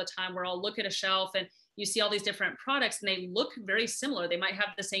this all the time, where I'll look at a shelf and you see all these different products and they look very similar. They might have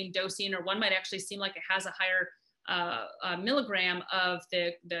the same dosing, or one might actually seem like it has a higher milligram of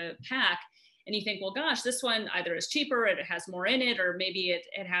the pack. And you think, well, gosh, this one either is cheaper, it has more in it, or maybe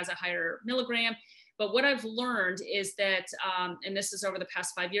it has a higher milligram. But what I've learned is that, and this is over the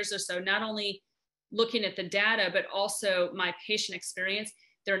past 5 years or so, not only looking at the data, but also my patient experience,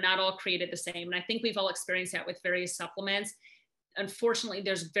 they're not all created the same. And I think we've all experienced that with various supplements. Unfortunately,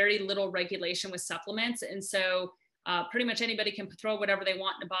 there's very little regulation with supplements. And so pretty much anybody can throw whatever they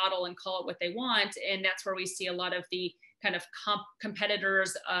want in a bottle and call it what they want. And that's where we see a lot of the kind of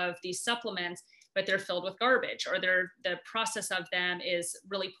competitors of these supplements, but they're filled with garbage, or the process of them is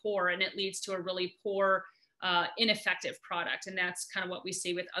really poor, and it leads to a really poor, ineffective product. And that's kind of what we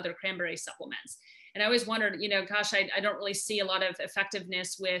see with other cranberry supplements. And I always wondered, you know, gosh, I don't really see a lot of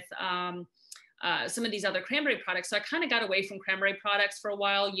effectiveness with some of these other cranberry products. So I kind of got away from cranberry products for a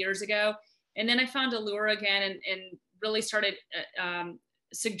while, years ago. And then I found ellura again, and really started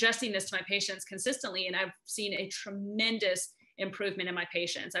suggesting this to my patients consistently. And I've seen a tremendous improvement in my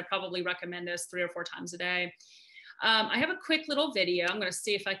patients. I probably recommend this 3 or 4 times a day. I have a quick little video. I'm going to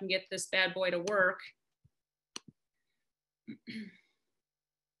see if I can get this bad boy to work.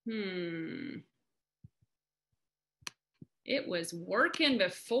 It was working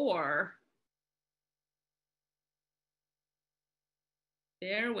before.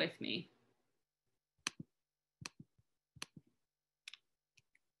 Bear with me.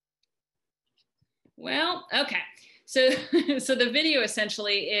 Well, okay. So the video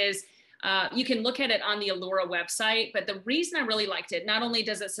essentially is, you can look at it on the ellura website, but the reason I really liked it, not only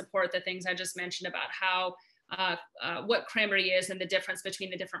does it support the things I just mentioned about how, what cranberry is and the difference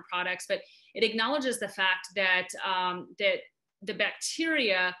between the different products, but it acknowledges the fact that, that the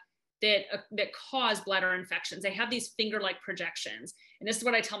bacteria that cause bladder infections, they have these finger-like projections. And this is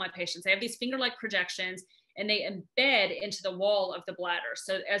what I tell my patients. They have these finger-like projections, and they embed into the wall of the bladder.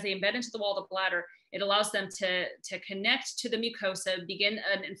 So as they embed into the wall of the bladder, it allows them to connect to the mucosa, begin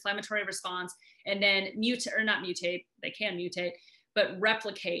an inflammatory response, and then they can mutate, but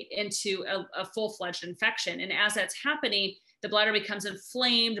replicate into a full-fledged infection. And as that's happening, the bladder becomes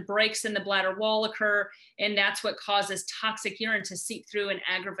inflamed, breaks in the bladder wall occur, and that's what causes toxic urine to seep through and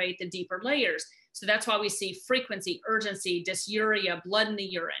aggravate the deeper layers. So that's why we see frequency, urgency, dysuria, blood in the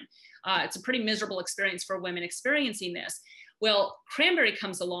urine. It's a pretty miserable experience for women experiencing this. Well, cranberry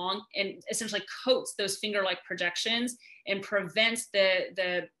comes along and essentially coats those finger-like projections and prevents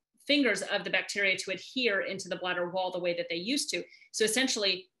the fingers of the bacteria to adhere into the bladder wall the way that they used to. So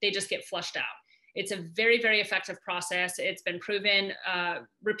essentially, they just get flushed out. It's a very, very effective process. It's been proven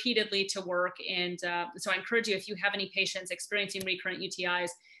repeatedly to work. And so I encourage you, if you have any patients experiencing recurrent UTIs,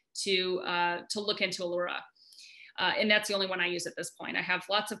 to look into ellura. And that's the only one I use at this point. I have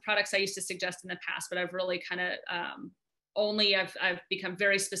lots of products I used to suggest in the past, but I've really kind of I've become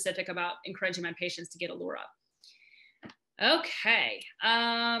very specific about encouraging my patients to get ellura. Okay,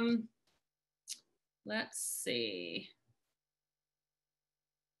 let's see.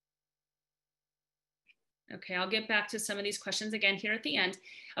 Okay, I'll get back to some of these questions again here at the end.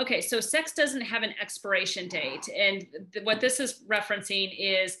 Okay, so sex doesn't have an expiration date. And what this is referencing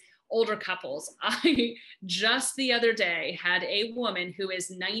is older couples. I just the other day had a woman who is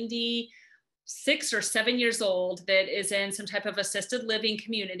 96 or 7 years old that is in some type of assisted living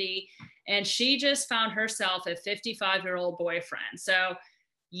community. And she just found herself a 55-year-old boyfriend. So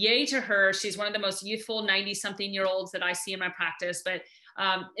yay to her. She's one of the most youthful 90-something-year-olds that I see in my practice. But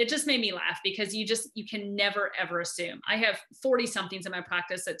it just made me laugh because you can never, ever assume. I have 40-somethings in my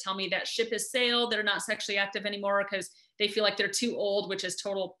practice that tell me that ship has sailed. They're not sexually active anymore because they feel like they're too old, which is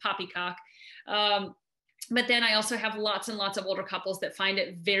total poppycock. But then I also have lots and lots of older couples that find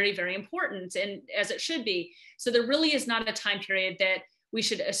it very, very important, and as it should be. So there really is not a time period that we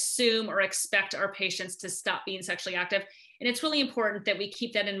should assume or expect our patients to stop being sexually active. And it's really important that we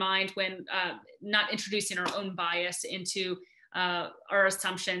keep that in mind when not introducing our own bias into our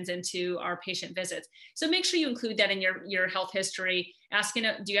assumptions into our patient visits. So make sure you include that in your health history, asking,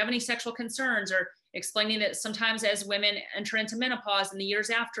 do you have any sexual concerns, or explaining that sometimes as women enter into menopause in the years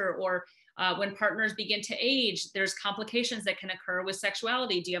after, or when partners begin to age, there's complications that can occur with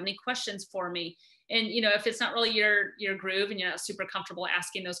sexuality. Do you have any questions for me? And, you know, if it's not really your groove and you're not super comfortable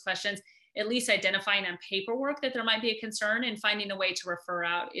asking those questions, at least identifying on paperwork that there might be a concern and finding a way to refer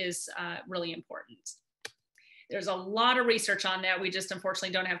out is really important. There's a lot of research on that. We just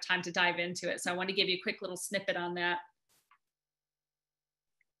unfortunately don't have time to dive into it. So I want to give you a quick little snippet on that.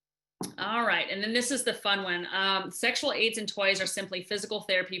 All right, and then this is the fun one. Sexual aids and toys are simply physical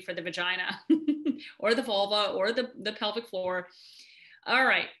therapy for the vagina or the vulva or the pelvic floor. All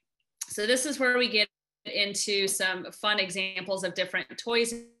right, so this is where we get into some fun examples of different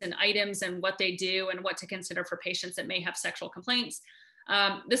toys and items and what they do and what to consider for patients that may have sexual complaints.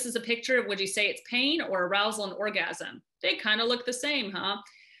 This is a picture of, would you say it's pain or arousal and orgasm? They kind of look the same, huh?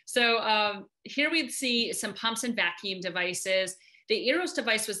 So here we'd see some pumps and vacuum devices. The Eros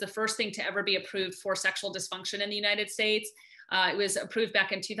device was the first thing to ever be approved for sexual dysfunction in the United States. It was approved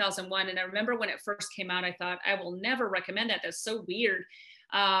back in 2001. And I remember when it first came out, I thought, I will never recommend that. That's so weird.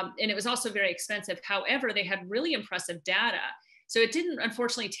 And it was also very expensive. However, they had really impressive data. So it didn't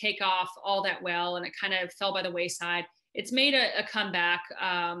unfortunately take off all that well, and it kind of fell by the wayside. It's made a comeback.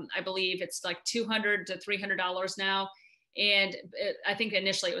 I believe it's like $200 to $300 now. And I think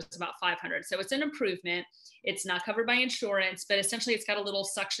initially it was about $500. So it's an improvement. It's not covered by insurance, but essentially it's got a little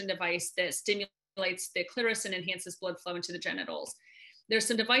suction device that stimulates the clitoris and enhances blood flow into the genitals. There's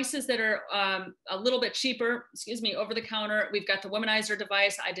some devices that are a little bit cheaper, over the counter. We've got the womanizer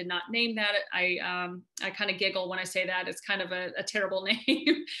device. I did not name that. I kind of giggle when I say that. It's kind of a terrible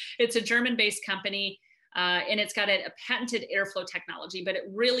name. It's a German-based company, and it's got a patented airflow technology, but it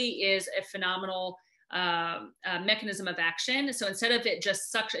really is a phenomenal mechanism of action. So instead of it just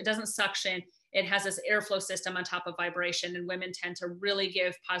suction, it doesn't suction, it has this airflow system on top of vibration, and women tend to really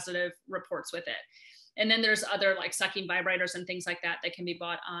give positive reports with it. And then there's other like sucking vibrators and things like that that can be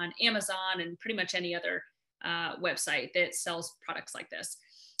bought on Amazon and pretty much any other website that sells products like this.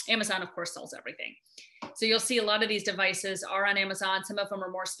 Amazon, of course, sells everything. So you'll see a lot of these devices are on Amazon. Some of them are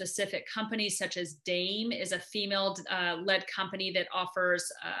more specific companies, such as Dame is a female-led company that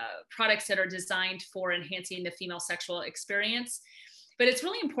offers products that are designed for enhancing the female sexual experience. But it's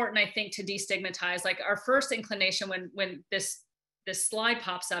really important, I think, to destigmatize. Like our first inclination when this slide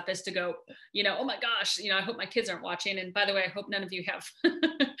pops up is to go, oh my gosh, I hope my kids aren't watching. And by the way, I hope none of you have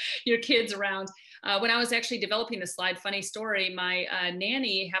your kids around. When I was actually developing the slide, funny story, my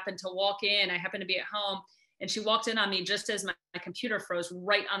nanny happened to walk in. I happened to be at home, and she walked in on me just as my computer froze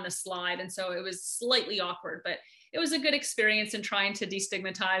right on the slide. And so it was slightly awkward, but it was a good experience in trying to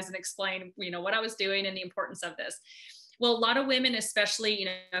destigmatize and explain, what I was doing and the importance of this. Well, a lot of women, especially,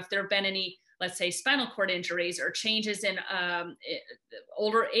 if there have been any, let's say, spinal cord injuries or changes in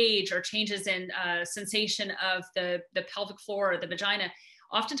older age or changes in sensation of the pelvic floor or the vagina,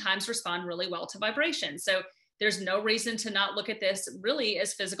 oftentimes respond really well to vibration. So there's no reason to not look at this really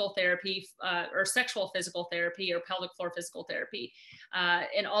as physical therapy or sexual physical therapy or pelvic floor physical therapy.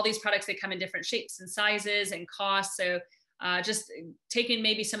 And all these products, they come in different shapes and sizes and costs. So just taking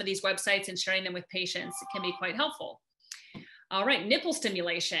maybe some of these websites and sharing them with patients can be quite helpful. All right, nipple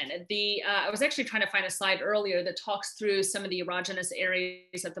stimulation. I was actually trying to find a slide earlier that talks through some of the erogenous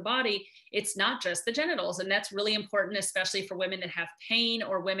areas of the body. It's not just the genitals, and that's really important, especially for women that have pain,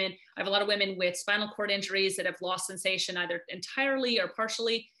 or women. I have a lot of women with spinal cord injuries that have lost sensation either entirely or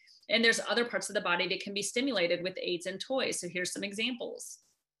partially, and there's other parts of the body that can be stimulated with aids and toys. So here's some examples.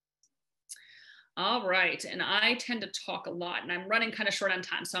 All right, and I tend to talk a lot, and I'm running kind of short on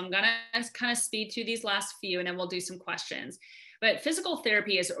time, so I'm gonna kind of speed through these last few, and then we'll do some questions. But physical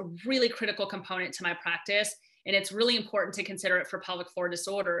therapy is a really critical component to my practice, and it's really important to consider it for pelvic floor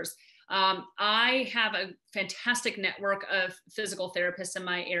disorders. I have a fantastic network of physical therapists in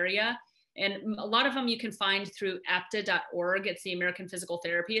my area, and a lot of them you can find through apta.org. It's the American Physical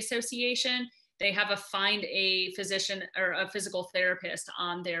Therapy Association. They have a find a physician or a physical therapist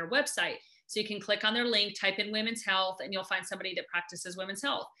on their website. So you can click on their link, type in women's health, and you'll find somebody that practices women's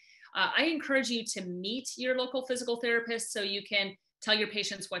health. I encourage you to meet your local physical therapist so you can tell your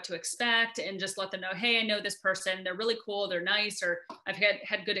patients what to expect and just let them know, hey, I know this person, they're really cool, they're nice, or I've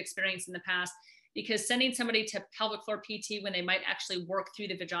had good experience in the past. Because sending somebody to pelvic floor PT when they might actually work through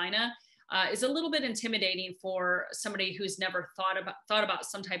the vagina is a little bit intimidating for somebody who's never thought about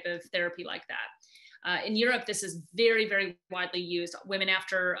some type of therapy like that. In Europe, this is very, very widely used. Women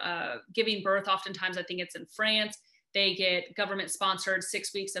after giving birth, oftentimes, I think it's in France, they get government sponsored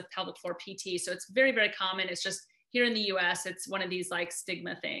 6 weeks of pelvic floor PT. So it's very, very common. It's just here in the US, it's one of these like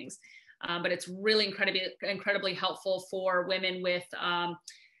stigma things. But it's really incredibly helpful for women with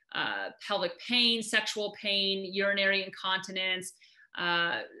pelvic pain, sexual pain, urinary incontinence,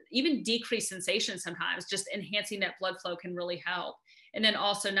 even decreased sensation sometimes. Just enhancing that blood flow can really help. And then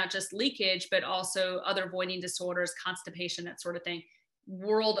also not just leakage, but also other voiding disorders, constipation, that sort of thing.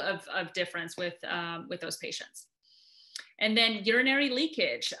 World of difference with those patients. And then urinary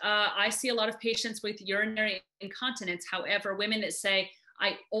leakage. I see a lot of patients with urinary incontinence. However, women that say,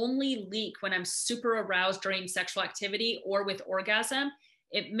 I only leak when I'm super aroused during sexual activity or with orgasm,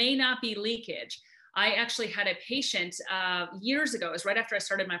 it may not be leakage. I actually had a patient years ago, it was right after I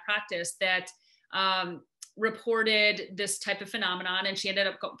started my practice, that reported this type of phenomenon, and she ended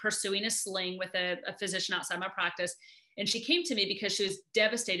up pursuing a sling with a physician outside my practice. And she came to me because she was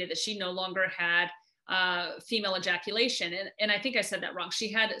devastated that she no longer had female ejaculation. And I think I said that wrong. She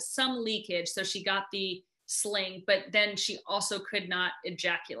had some leakage, so she got the sling, but then she also could not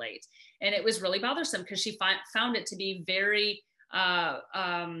ejaculate. And it was really bothersome because she found it to be very,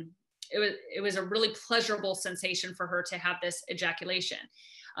 it was a really pleasurable sensation for her to have this ejaculation.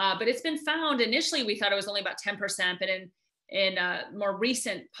 But it's been found, initially we thought it was only about 10%, but in more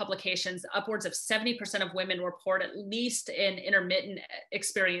recent publications, upwards of 70% of women report at least an intermittent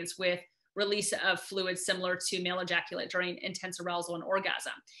experience with release of fluid similar to male ejaculate during intense arousal and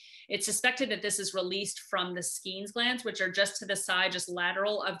orgasm. It's suspected that this is released from the Skene's glands, which are just to the side, just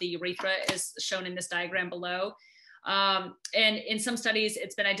lateral of the urethra, as shown in this diagram below. And in some studies,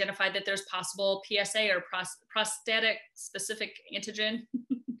 it's been identified that there's possible PSA or prostatic specific antigen.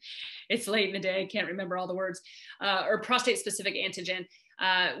 It's late in the day, I can't remember all the words, or prostate specific antigen,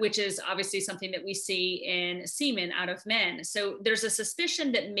 which is obviously something that we see in semen out of men. So there's a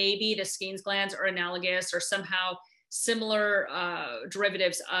suspicion that maybe the Skene's glands are analogous or somehow similar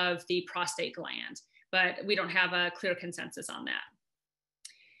derivatives of the prostate gland, but we don't have a clear consensus on that.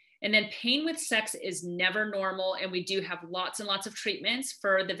 And then pain with sex is never normal. And we do have lots and lots of treatments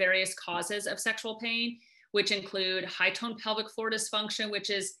for the various causes of sexual pain, which include high tone pelvic floor dysfunction, which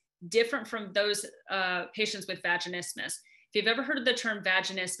is different from those patients with vaginismus. If you've ever heard of the term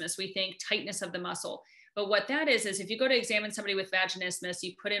vaginismus, we think tightness of the muscle. But what that is if you go to examine somebody with vaginismus,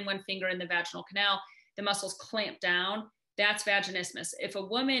 you put in one finger in the vaginal canal, the muscles clamp down. That's vaginismus. If a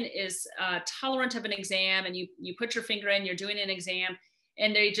woman is tolerant of an exam and you put your finger in, you're doing an exam,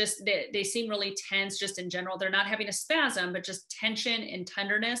 and they seem really tense just in general. They're not having a spasm, but just tension and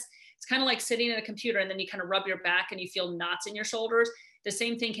tenderness. It's kind of like sitting at a computer and then you kind of rub your back and you feel knots in your shoulders. The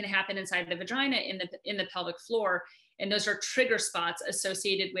same thing can happen inside the vagina in the pelvic floor. And those are trigger spots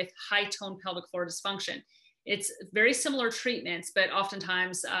associated with high tone pelvic floor dysfunction. It's very similar treatments, but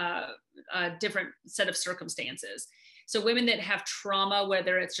oftentimes a different set of circumstances. So women that have trauma,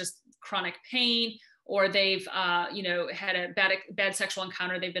 whether it's just chronic pain or they've had a bad sexual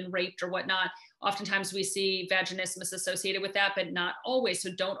encounter, they've been raped or whatnot, oftentimes we see vaginismus associated with that, but not always. So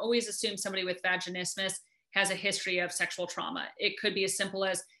don't always assume somebody with vaginismus has a history of sexual trauma. It could be as simple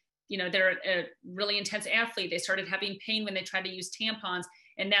as, they're a really intense athlete. They started having pain when they tried to use tampons,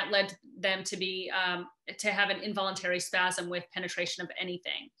 and that led them to have an involuntary spasm with penetration of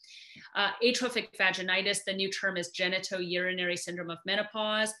anything. Atrophic vaginitis, the new term is genitourinary syndrome of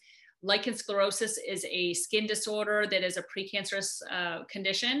menopause. Lichen sclerosus is a skin disorder that is a precancerous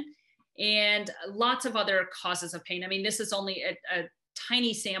condition, and lots of other causes of pain. I mean, this is only a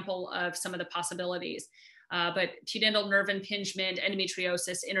tiny sample of some of the possibilities, but pudendal nerve impingement,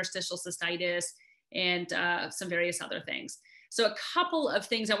 endometriosis, interstitial cystitis, and some various other things. So a couple of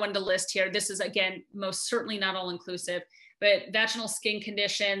things I wanted to list here. This is, again, most certainly not all inclusive, but vaginal skin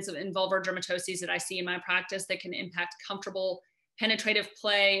conditions and vulvar dermatoses that I see in my practice that can impact comfortable penetrative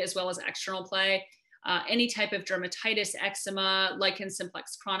play as well as external play. Any type of dermatitis, eczema, lichen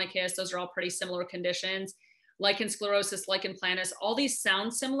simplex chronicus, those are all pretty similar conditions. Lichen sclerosus, lichen planus, all these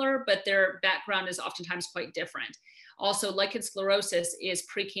sound similar, but their background is oftentimes quite different. Also, lichen sclerosus is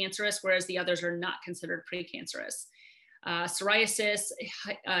precancerous, whereas the others are not considered precancerous. Psoriasis,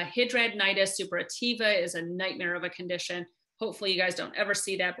 hidradenitis suppurativa is a nightmare of a condition. Hopefully you guys don't ever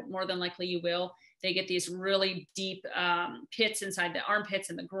see that, but more than likely you will. They get these really deep pits inside the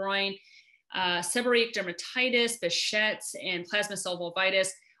armpits and the groin. Seborrheic dermatitis, Behçet's, and plasma cell vulvitis,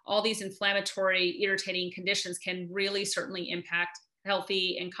 all these inflammatory, irritating conditions can really certainly impact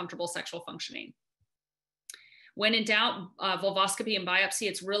healthy and comfortable sexual functioning. When in doubt, vulvoscopy and biopsy,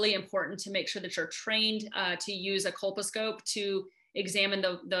 it's really important to make sure that you're trained to use a colposcope to examine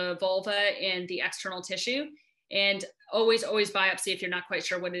the vulva and the external tissue. And always biopsy if you're not quite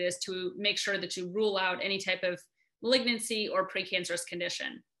sure what it is, to make sure that you rule out any type of malignancy or precancerous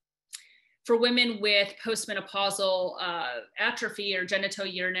condition. For women with postmenopausal atrophy or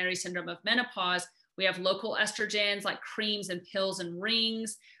genitourinary syndrome of menopause, we have local estrogens like creams and pills and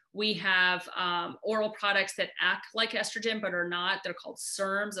rings. We have oral products that act like estrogen but are not. They're called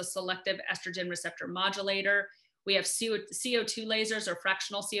SERMs, a selective estrogen receptor modulator. We have CO2 lasers or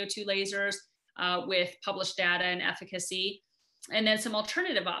fractional CO2 lasers with published data and efficacy. And then some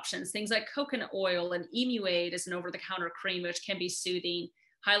alternative options, things like coconut oil, and Emuade is an over-the-counter cream which can be soothing.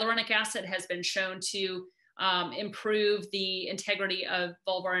 Hyaluronic acid has been shown to improve the integrity of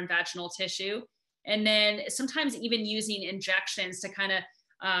vulvar and vaginal tissue. And then sometimes even using injections to kind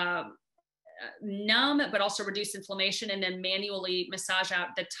of numb, but also reduce inflammation, and then manually massage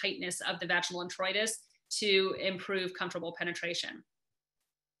out the tightness of the vaginal introitus to improve comfortable penetration.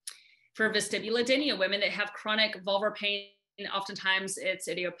 For vestibulodynia, women that have chronic vulvar pain, oftentimes it's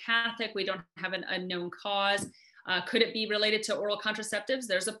idiopathic. We don't have a known cause. Could it be related to oral contraceptives?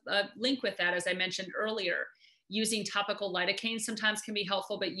 There's a link with that, as I mentioned earlier. Using topical lidocaine sometimes can be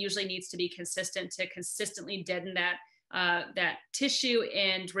helpful, but usually needs to be consistent to consistently deaden that tissue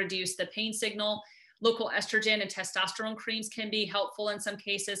and reduce the pain signal. Local estrogen and testosterone creams can be helpful in some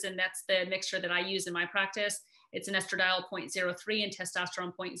cases, and that's the mixture that I use in my practice. It's an estradiol 0.03 and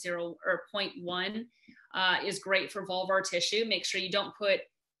testosterone 0.1 is great for vulvar tissue. Make sure you don't put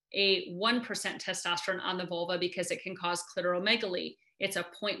a 1% testosterone on the vulva because it can cause clitoromegaly. It's a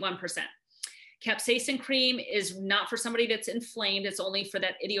 0.1%. Capsaicin cream is not for somebody that's inflamed. It's only for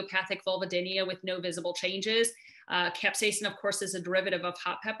that idiopathic vulvodynia with no visible changes. Capsaicin, of course, is a derivative of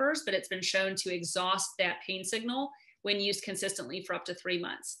hot peppers, but it's been shown to exhaust that pain signal when used consistently for up to 3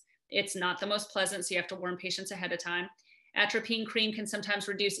 months. It's not the most pleasant, so you have to warn patients ahead of time. Atropine cream can sometimes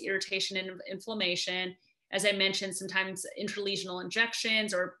reduce irritation and inflammation. As I mentioned, sometimes intralesional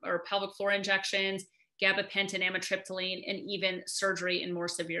injections or pelvic floor injections, gabapentin, amitriptyline, and even surgery in more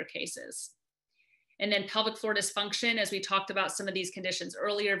severe cases. And then pelvic floor dysfunction, as we talked about some of these conditions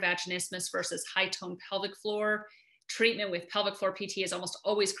earlier, vaginismus versus high-tone pelvic floor. Treatment with pelvic floor PT is almost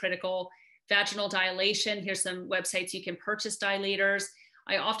always critical. Vaginal dilation, here's some websites you can purchase dilators.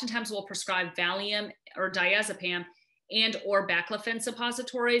 I oftentimes will prescribe Valium or diazepam and or baclofen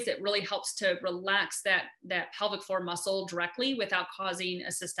suppositories. It really helps to relax that pelvic floor muscle directly without causing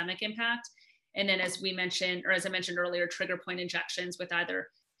a systemic impact. And then as we mentioned, or as I mentioned earlier, trigger point injections with either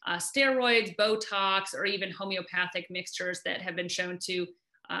steroids, Botox, or even homeopathic mixtures that have been shown to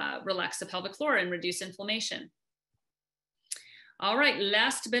relax the pelvic floor and reduce inflammation. All right,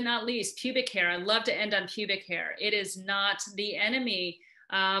 last but not least, pubic hair. I love to end on pubic hair. It is not the enemy,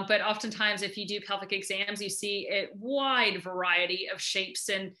 but oftentimes if you do pelvic exams, you see a wide variety of shapes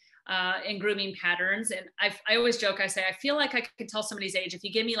and grooming patterns. And I always joke, I say, I feel like I could tell somebody's age. If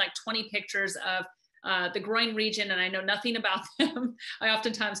you give me like 20 pictures of the groin region and I know nothing about them, I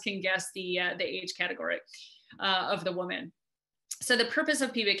oftentimes can guess the age category of the woman. So the purpose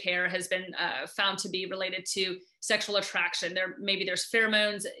of pubic hair has been found to be related to sexual attraction. Maybe there's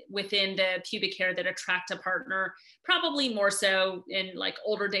pheromones within the pubic hair that attract a partner, probably more so in like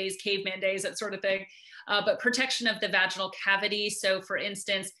older days, caveman days, that sort of thing. But protection of the vaginal cavity. So for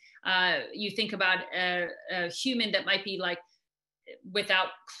instance, you think about a human that might be like without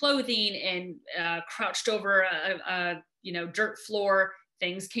clothing and crouched over a dirt floor.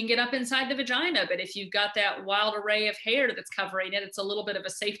 things can get up inside the vagina, but if you've got that wild array of hair that's covering it, it's a little bit of a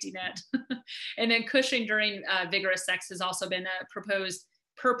safety net. And then cushioning during vigorous sex has also been a proposed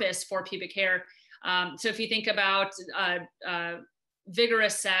purpose for pubic hair. So if you think about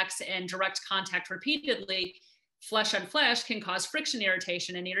vigorous sex and direct contact repeatedly, flesh on flesh can cause friction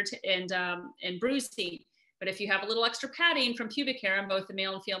irritation and bruising. But if you have a little extra padding from pubic hair on both the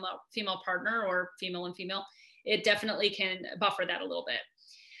male and female partner, or female and female, it definitely can buffer that a little bit.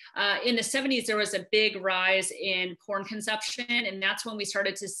 In the 70s, there was a big rise in porn consumption, and that's when we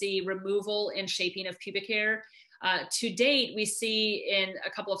started to see removal and shaping of pubic hair. To date, we see in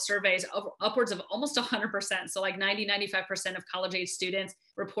a couple of surveys upwards of almost 100%. So like 90-95% of college age students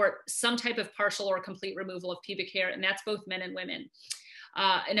report some type of partial or complete removal of pubic hair, and that's both men and women.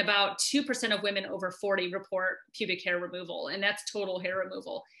 And about 2% of women over 40 report pubic hair removal, and that's total hair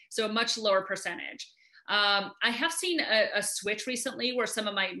removal. So a much lower percentage. I have seen a switch recently where some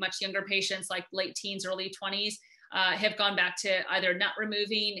of my much younger patients, like late teens, early 20s, have gone back to either not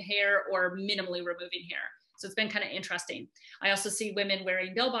removing hair or minimally removing hair. So it's been kind of interesting. I also see women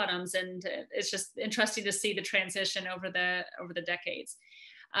wearing bell bottoms, and it's just interesting to see the transition over the decades.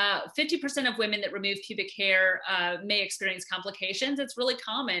 50% of women that remove pubic hair may experience complications. It's really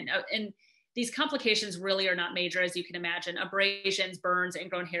common. And these complications really are not major, as you can imagine: abrasions, burns,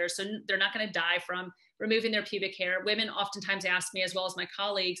 ingrown hairs. So they're not going to die from removing their pubic hair. Women oftentimes ask me, as well as my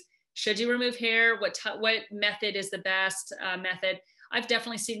colleagues, should you remove hair? What method is the best method? I've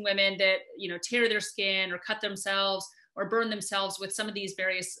definitely seen women that, tear their skin or cut themselves or burn themselves with some of these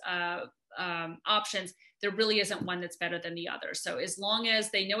various options. There really isn't one that's better than the other. So as long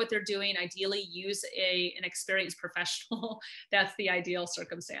as they know what they're doing, ideally use an experienced professional. That's the ideal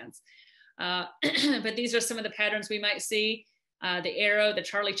circumstance. But these are some of the patterns we might see. The arrow, the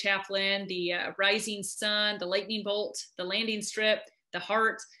Charlie Chaplin, the rising sun, the lightning bolt, the landing strip, the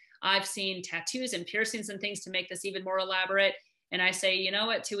heart. I've seen tattoos and piercings and things to make this even more elaborate. And I say, you know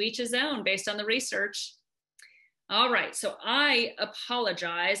what, to each his own based on the research. All right, so I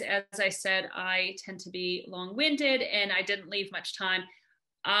apologize. As I said, I tend to be long-winded and I didn't leave much time.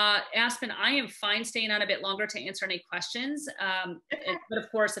 Aspen, I am fine staying on a bit longer to answer any questions. But of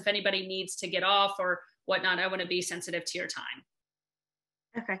course, if anybody needs to get off or whatnot, I want to be sensitive to your time.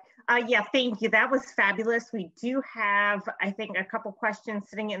 Okay. Yeah, thank you. That was fabulous. We do have, I think, a couple questions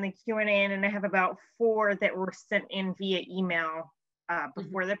sitting in the Q&A, and I have about 4 that were sent in via email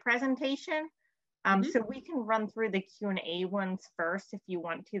before the presentation. So we can run through the Q&A ones first if you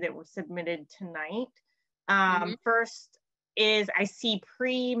want to, that were submitted tonight. First is, I see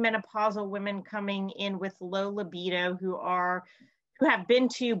pre-menopausal women coming in with low libido who have been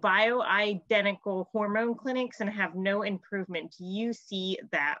to bioidentical hormone clinics and have no improvement. Do you see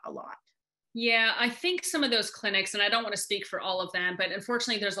that a lot? Yeah, I think some of those clinics, and I don't want to speak for all of them, but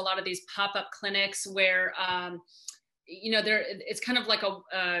unfortunately there's a lot of these pop-up clinics where, it's kind of like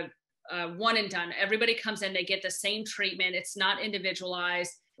a one and done. Everybody comes in, they get the same treatment. It's not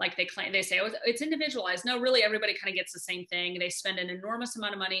individualized like they claim. They say, oh, it's individualized. No, really, everybody kind of gets the same thing. They spend an enormous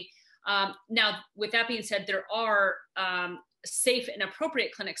amount of money. Now, with that being said, there are safe and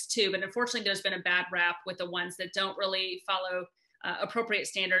appropriate clinics too, but unfortunately there's been a bad rap with the ones that don't really follow appropriate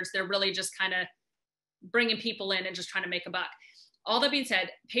standards. They're really just kind of bringing people in and just trying to make a buck. All that being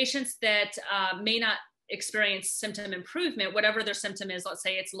said, patients that may not experience symptom improvement, whatever their symptom is, let's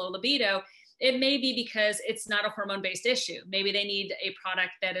say it's low libido, it may be because it's not a hormone-based issue. Maybe they need a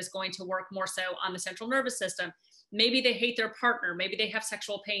product that is going to work more so on the central nervous system. Maybe they hate their partner. Maybe they have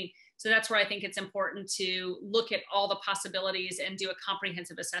sexual pain. So that's where I think it's important to look at all the possibilities and do a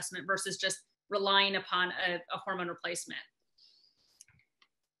comprehensive assessment versus just relying upon a hormone replacement.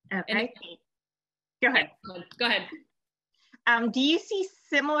 Okay. Go ahead. Go ahead. Do you see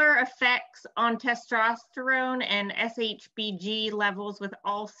similar effects on testosterone and SHBG levels with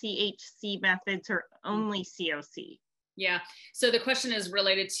all CHC methods or only COC? Yeah, so the question is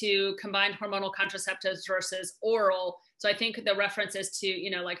related to combined hormonal contraceptives versus oral. So I think the reference is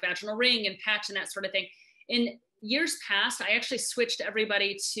to, like vaginal ring and patch and that sort of thing. In years past, I actually switched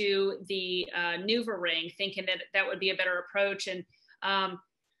everybody to the Nuva ring, thinking that that would be a better approach. And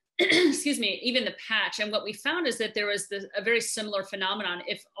excuse me, even the patch. And what we found is that there was a very similar phenomenon,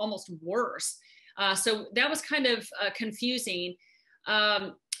 if almost worse. So that was kind of confusing.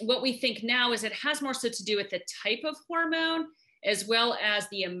 What we think now is it has more so to do with the type of hormone as well as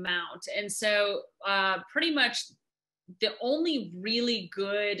the amount. And so pretty much the only really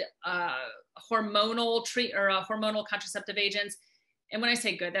good hormonal hormonal contraceptive agents, and when I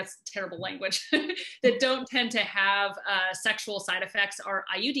say good, that's terrible language, that don't tend to have sexual side effects are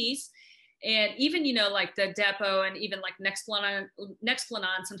IUDs. And even, you know, like the Depo and even like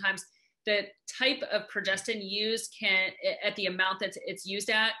Nexplanon, sometimes the type of progestin used can, at the amount that it's used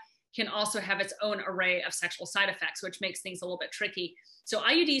at, can also have its own array of sexual side effects, which makes things a little bit tricky. So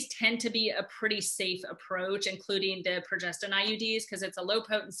IUDs tend to be a pretty safe approach, including the progestin IUDs, because it's a low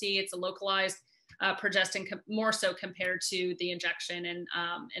potency, it's a localized progestin, more so compared to the injection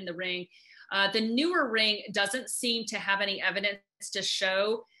and the ring. The newer ring doesn't seem to have any evidence to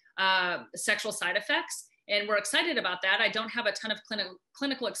show sexual side effects. And we're excited about that. I don't have a ton of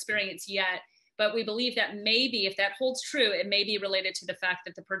clinical experience yet, but we believe that maybe if that holds true, it may be related to the fact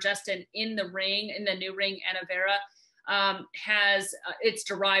that the progestin in the ring, in the new ring Annovera, it's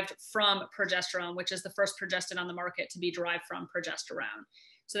derived from progesterone, which is the first progestin on the market to be derived from progesterone.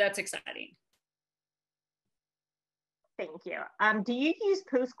 So that's exciting. Thank you. Do you use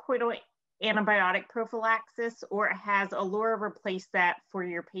postcoital antibiotic prophylaxis, or has ellura replaced that for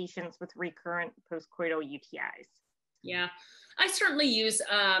your patients with recurrent postcoital UTIs? Yeah, I certainly use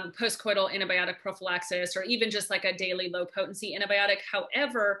postcoital antibiotic prophylaxis, or even just like a daily low potency antibiotic.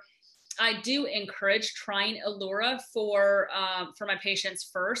 However, I do encourage trying ellura for my patients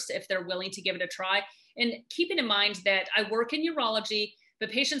first, if they're willing to give it a try. And keeping in mind that I work in urology,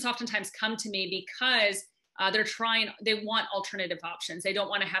 but patients oftentimes come to me because they want alternative options. They don't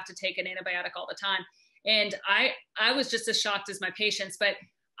want to have to take an antibiotic all the time. And I was just as shocked as my patients, but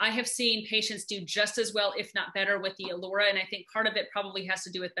I have seen patients do just as well, if not better, with the ellura. And I think part of it probably has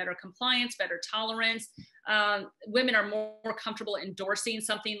to do with better compliance, better tolerance. Women are more comfortable endorsing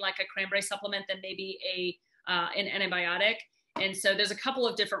something like a cranberry supplement than maybe an antibiotic. And so there's a couple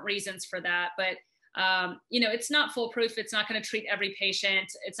of different reasons for that, but you know, it's not foolproof. It's not going to treat every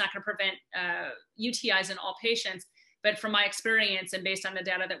patient. It's not going to prevent UTIs in all patients. But from my experience and based on the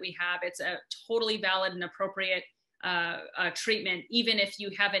data that we have, it's a totally valid and appropriate treatment, even if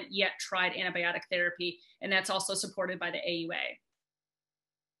you haven't yet tried antibiotic therapy. And that's also supported by the AUA.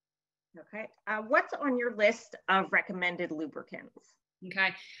 Okay. What's on your list of recommended lubricants?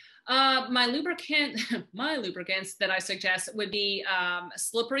 Okay. My lubricants that I suggest would be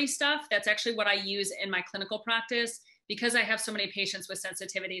slippery stuff. That's actually what I use in my clinical practice. Because I have so many patients with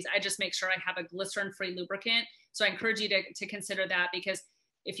sensitivities, I just make sure I have a glycerin-free lubricant. So I encourage you to consider that, because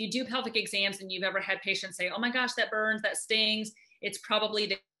if you do pelvic exams and you've ever had patients say, oh my gosh, that burns, that stings, it's probably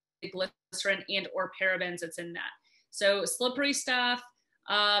the glycerin and or parabens that's in that. So slippery stuff.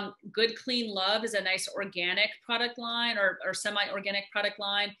 Good Clean Love is a nice organic product line or semi-organic product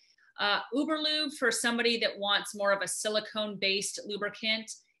line. Uberlube, for somebody that wants more of a silicone-based lubricant,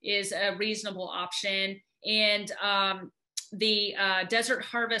 is a reasonable option. And the Desert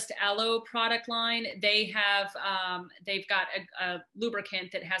Harvest Aloe product line, they've got a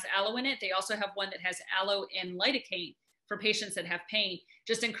lubricant that has aloe in it. They also have one that has aloe and lidocaine for patients that have pain.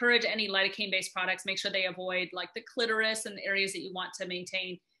 Just encourage any lidocaine-based products. Make sure they avoid like the clitoris and the areas that you want to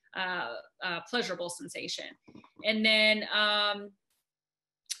maintain pleasurable sensation. And then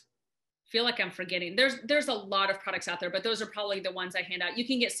feel like I'm forgetting. There's a lot of products out there, but those are probably the ones I hand out. You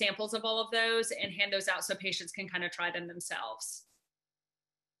can get samples of all of those and hand those out so patients can kind of try them themselves.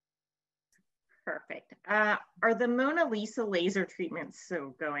 Perfect. Are the Mona Lisa laser treatments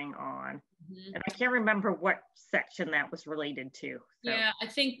still going on? Mm-hmm. And I can't remember what section that was related to. So. Yeah, I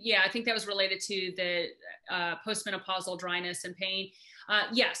think that was related to the postmenopausal dryness and pain.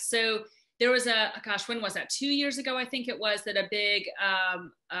 Yes. So there was when was that? 2 years ago, I think it was, that a big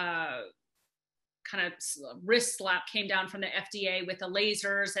kind of wrist slap came down from the FDA with the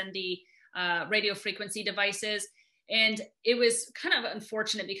lasers and the radio frequency devices. And it was kind of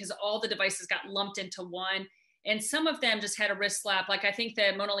unfortunate because all the devices got lumped into one. And some of them just had a wrist slap. Like I think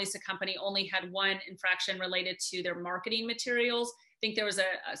the Mona Lisa company only had one infraction related to their marketing materials. I think there was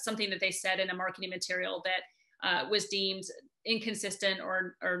something that they said in a marketing material that was deemed inconsistent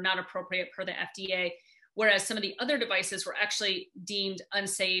or not appropriate per the FDA. Whereas some of the other devices were actually deemed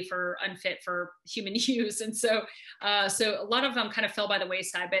unsafe or unfit for human use. And so a lot of them kind of fell by the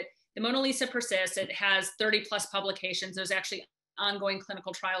wayside, but the Mona Lisa persists. It has 30 plus publications. There's actually ongoing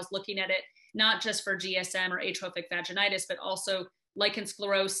clinical trials looking at it, not just for GSM or atrophic vaginitis, but also lichen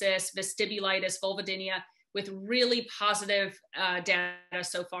sclerosis, vestibulitis, vulvodynia, with really positive data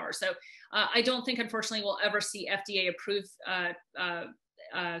so far. So I don't think, unfortunately, we'll ever see FDA approved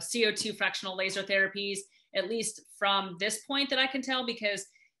CO2 fractional laser therapies, at least from this point that I can tell, because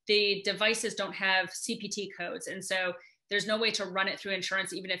the devices don't have CPT codes. And so there's no way to run it through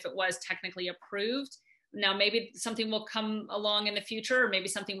insurance, even if it was technically approved. Now, maybe something will come along in the future, or maybe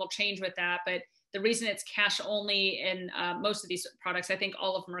something will change with that. But the reason it's cash only in most of these products, I think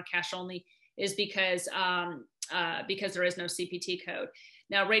all of them are cash only, is because there is no CPT code.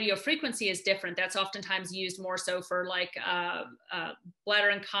 Now, radiofrequency is different. That's oftentimes used more so for like bladder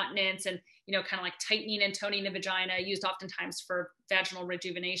incontinence and, you know, kind of like tightening and toning the vagina, used oftentimes for vaginal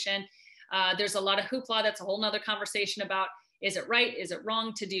rejuvenation. There's a lot of hoopla. That's a whole nother conversation about, is it right? Is it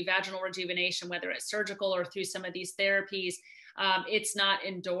wrong to do vaginal rejuvenation, whether it's surgical or through some of these therapies? It's not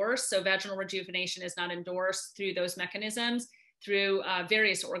endorsed. So vaginal rejuvenation is not endorsed through those mechanisms, through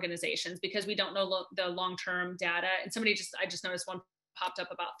various organizations, because we don't know the long-term data. And I just noticed one popped up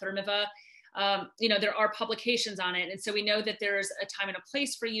about Thermiva. You know, there are publications on it. And so we know that there's a time and a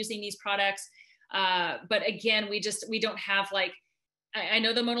place for using these products. But again, we don't have like, I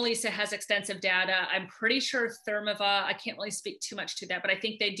know the Mona Lisa has extensive data. I'm pretty sure Thermiva, I can't really speak too much to that, but I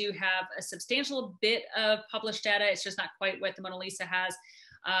think they do have a substantial bit of published data. It's just not quite what the Mona Lisa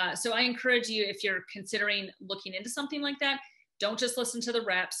has. So I encourage you, if you're considering looking into something like that, don't just listen to the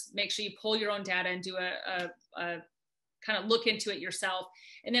reps. Make sure you pull your own data and do a kind of look into it yourself.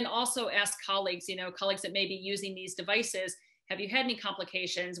 And then also ask colleagues, you know, colleagues that may be using these devices, have you had any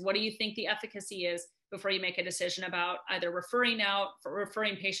complications? What do you think the efficacy is before you make a decision about either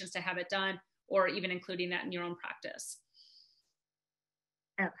referring patients to have it done, or even including that in your own practice?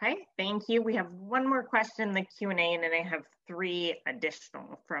 Okay, thank you. We have one more question in the Q&A, and then I have 3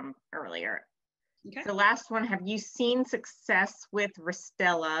 additional from earlier. Okay. The last one, have you seen success with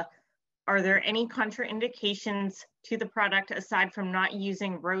Restella? Are there any contraindications to the product aside from not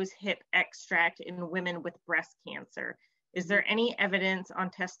using rose hip extract in women with breast cancer? Is there any evidence on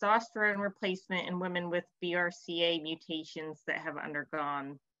testosterone replacement in women with BRCA mutations that have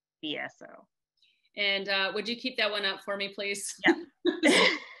undergone BSO? And would you keep that one up for me, please? Yeah.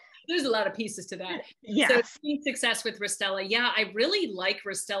 There's a lot of pieces to that. Yes. So seeing success with Restella. Yeah, I really like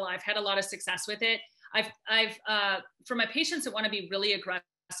Restella. I've had a lot of success with it. I've for my patients that want to be really aggressive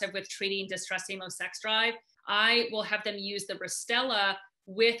with treating distressing low sex drive, I will have them use the Restella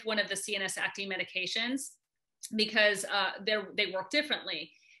with one of the CNS acting medications, because they work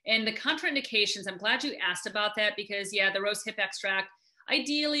differently. And the contraindications, I'm glad you asked about that, because yeah, the rose hip extract,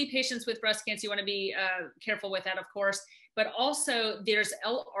 ideally patients with breast cancer, you want to be careful with that, of course, but also there's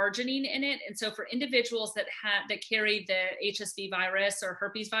L-arginine in it. And so for individuals that carry the HSV virus or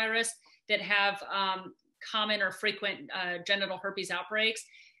herpes virus, that have common or frequent genital herpes outbreaks,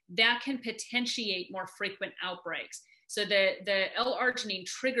 that can potentiate more frequent outbreaks. So the L-arginine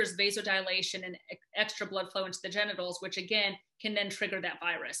triggers vasodilation and extra blood flow into the genitals, which again can then trigger that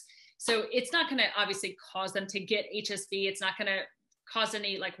virus. So it's not going to obviously cause them to get HSV. It's not going to cause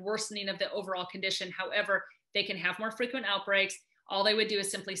any like worsening of the overall condition. However, they can have more frequent outbreaks. All they would do is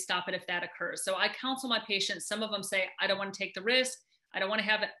simply stop it if that occurs. So I counsel my patients. Some of them say, I don't want to take the risk. I don't want to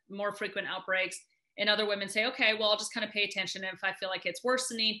have more frequent outbreaks. And other women say, okay, well, I'll just kind of pay attention. And if I feel like it's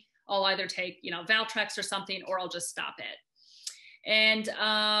worsening, I'll either take, you know, Valtrex or something, or I'll just stop it. And,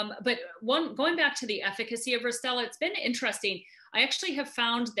 but going back to the efficacy of Restella, it's been interesting. I actually have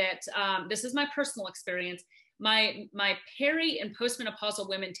found that, this is my personal experience, my peri and postmenopausal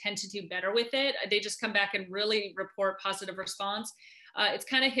women tend to do better with it. They just come back and really report positive response. It's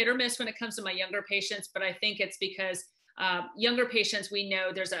kind of hit or miss when it comes to my younger patients, but I think it's because younger patients, we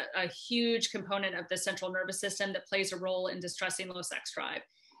know there's a huge component of the central nervous system that plays a role in distressing low sex drive.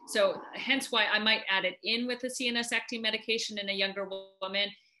 So hence why I might add it in with the CNS acting medication in a younger woman,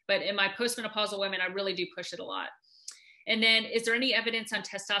 but in my postmenopausal women, I really do push it a lot. And then, is there any evidence on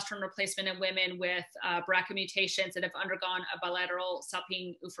testosterone replacement in women with BRCA mutations that have undergone a bilateral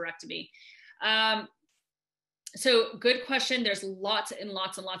salpingo oophorectomy? So good question. There's lots and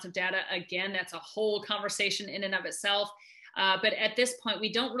lots and lots of data. Again, that's a whole conversation in and of itself. But at this point,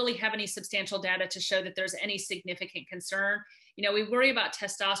 we don't really have any substantial data to show that there's any significant concern. You know, we worry about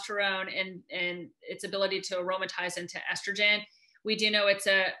testosterone and its ability to aromatize into estrogen. We do know it's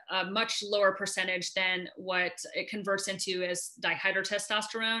a much lower percentage than what it converts into as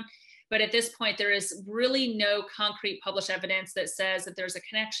dihydrotestosterone. But at this point, there is really no concrete published evidence that says that there's a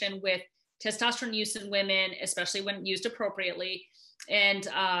connection with testosterone use in women, especially when used appropriately, and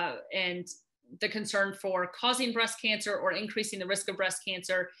the concern for causing breast cancer or increasing the risk of breast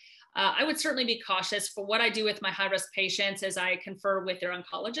cancer. I would certainly be cautious. For what I do with my high-risk patients is I confer with their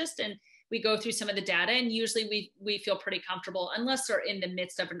oncologist, and we go through some of the data, and usually we feel pretty comfortable, unless they're in the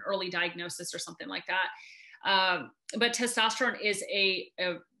midst of an early diagnosis or something like that. But testosterone is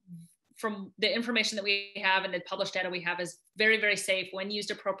from the information that we have and the published data we have, is very, very safe when used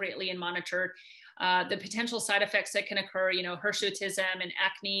appropriately and monitored. The potential side effects that can occur, you know, hirsutism and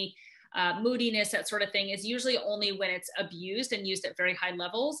acne, moodiness, that sort of thing, is usually only when it's abused and used at very high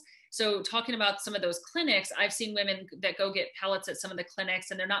levels. So talking about some of those clinics, I've seen women that go get pellets at some of the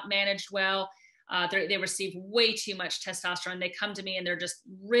clinics and they're not managed well. They receive way too much testosterone. They come to me and they're just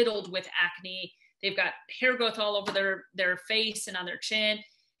riddled with acne. They've got hair growth all over their face and on their chin.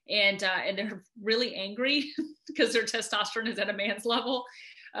 And they're really angry because their testosterone is at a man's level.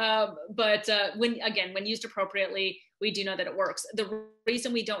 But when used appropriately, we do know that it works. The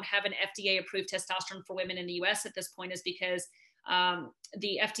reason we don't have an FDA approved testosterone for women in the US at this point is because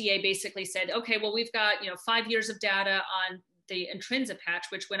the FDA basically said, okay, well, we've got 5 years of data on the Intrinsa patch,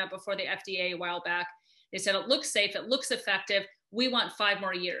 which went up before the FDA a while back. They said it looks safe, it looks effective. We want 5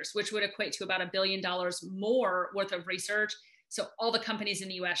 more years, which would equate to about $1 billion more worth of research. So all the companies in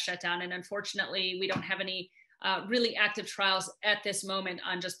the US shut down. And unfortunately, we don't have any really active trials at this moment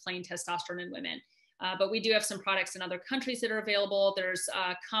on just plain testosterone in women. But we do have some products in other countries that are available. There's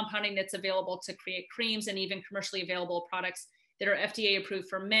compounding that's available to create creams, and even commercially available products that are FDA approved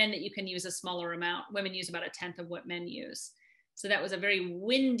for men that you can use a smaller amount. Women use about 1/10 of what men use. So that was a very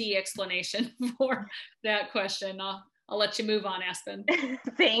windy explanation for that question. I'll let you move on, Aspen.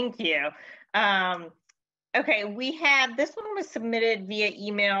 Thank you. Okay, this one was submitted via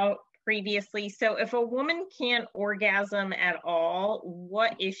email previously. So if a woman can't orgasm at all,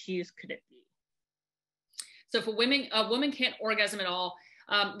 what issues could it be? So if a woman can't orgasm at all,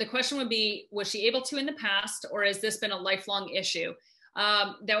 the question would be, was she able to in the past, or has this been a lifelong issue?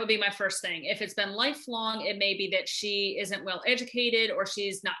 That would be my first thing. If it's been lifelong, it may be that she isn't well educated or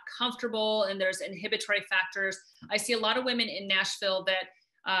she's not comfortable and there's inhibitory factors. I see a lot of women in Nashville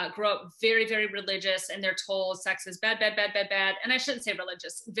that grow up very, very religious, and they're told sex is bad, bad, bad, bad, bad. And I shouldn't say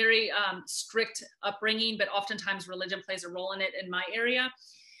religious, very strict upbringing, but oftentimes religion plays a role in it in my area.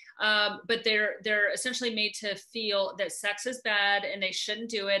 But they're essentially made to feel that sex is bad and they shouldn't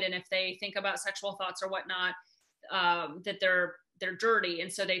do it. And if they think about sexual thoughts or whatnot, that they're dirty.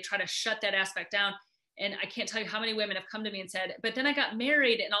 And so they try to shut that aspect down. And I can't tell you how many women have come to me and said, but then I got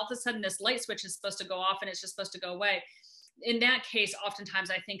married and all of a sudden this light switch is supposed to go off and it's just supposed to go away. In that case, oftentimes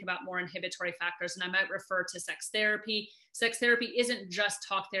I think about more inhibitory factors, and I might refer to sex therapy. Sex therapy isn't just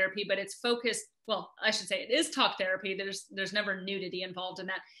talk therapy, but it's focused, well, I should say it is talk therapy. There's never nudity involved in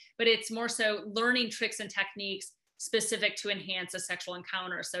that, but it's more so learning tricks and techniques specific to enhance a sexual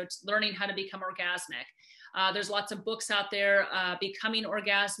encounter. So it's learning how to become orgasmic. There's lots of books out there, Becoming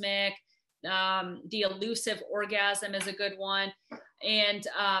Orgasmic, The Elusive Orgasm is a good one. And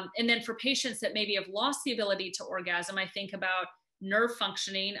then for patients that maybe have lost the ability to orgasm, I think about nerve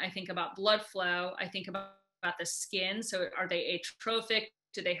functioning. I think about blood flow. I think about the skin. So are they atrophic?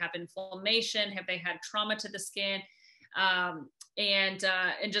 Do they have inflammation? Have they had trauma to the skin? And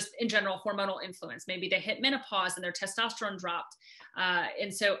just in general, hormonal influence. Maybe they hit menopause and their testosterone dropped.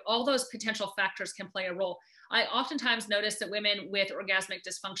 And so all those potential factors can play a role. I oftentimes notice that women with orgasmic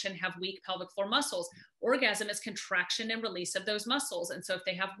dysfunction have weak pelvic floor muscles. Orgasm is contraction and release of those muscles. And so if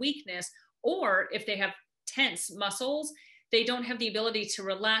they have weakness, or if they have tense muscles, they don't have the ability to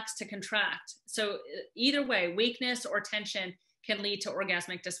relax, to contract. So either way, weakness or tension can lead to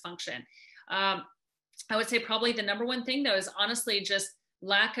orgasmic dysfunction. I would say probably the number one thing though is honestly just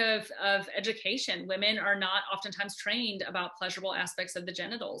lack of education. Women are not oftentimes trained about pleasurable aspects of the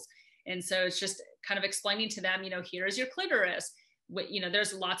genitals. And so it's just kind of explaining to them, here's your clitoris.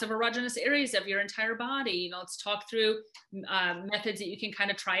 There's lots of erogenous areas of your entire body. Let's talk through methods that you can kind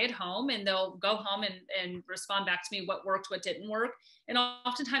of try at home, and they'll go home and respond back to me what worked, what didn't work. And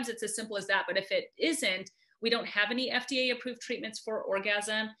oftentimes it's as simple as that. But if it isn't, we don't have any FDA approved treatments for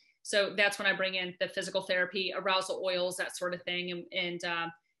orgasm. So that's when I bring in the physical therapy, arousal oils, that sort of thing. And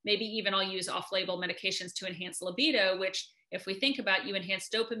maybe even I'll use off-label medications to enhance libido, which if we think about, you enhance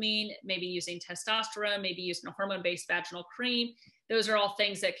dopamine, maybe using testosterone, maybe using a hormone-based vaginal cream. Those are all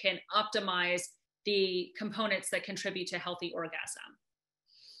things that can optimize the components that contribute to healthy orgasm.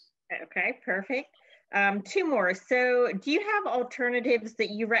 Okay, perfect. 2 more. So do you have alternatives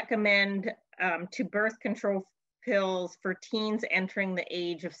that you recommend to birth control pills for teens entering the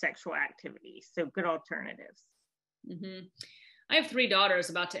age of sexual activity? So good alternatives. Mm-hmm. I have 3 daughters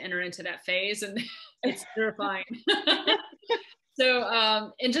about to enter into that phase, and it's terrifying. So,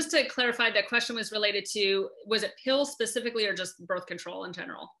 and just to clarify, that question was related to, was it pills specifically or just birth control in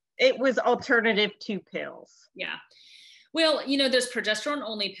general? It was alternative to pills. Yeah. Well, there's progesterone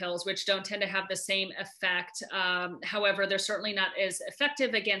only pills, which don't tend to have the same effect. However, they're certainly not as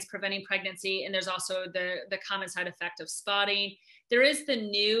effective against preventing pregnancy. And there's also the common side effect of spotting. There is the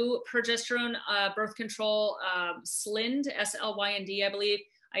new progesterone birth control, Slynd, S-L-Y-N-D, I believe.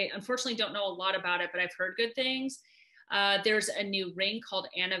 I unfortunately don't know a lot about it, but I've heard good things. There's a new ring called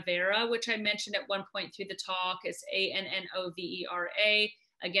Annovera, which I mentioned at one point through the talk. It's ANNOVERA.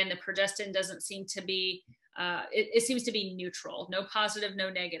 Again, the progestin doesn't seem to be, it seems to be neutral, no positive, no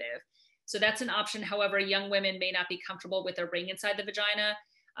negative. So that's an option. However, young women may not be comfortable with a ring inside the vagina.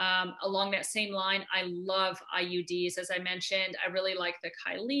 Along that same line, I love IUDs. As I mentioned, I really like the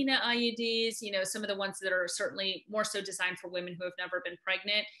Kyleena IUDs, you know, some of the ones that are certainly more so designed for women who have never been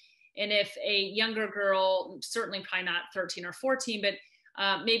pregnant. And if a younger girl, certainly probably not 13 or 14,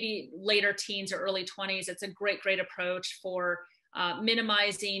 but maybe later teens or early 20s, it's a great approach for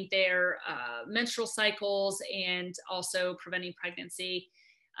minimizing their menstrual cycles and also preventing pregnancy.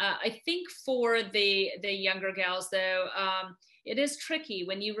 I think for the younger gals, though, it is tricky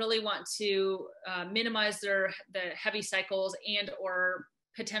when you really want to minimize the heavy cycles and or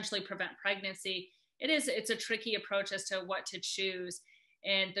potentially prevent pregnancy. It's a tricky approach as to what to choose.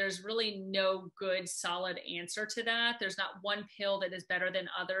 And there's really no good solid answer to that. There's not one pill that is better than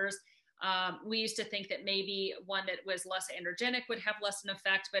others. We used to think that maybe one that was less androgenic would have less an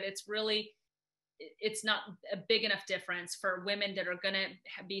effect, but it's not a big enough difference for women that are going to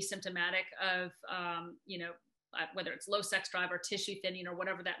be symptomatic of, you know, whether it's low sex drive or tissue thinning or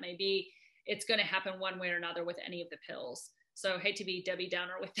whatever that may be. It's going to happen one way or another with any of the pills. So hate to be Debbie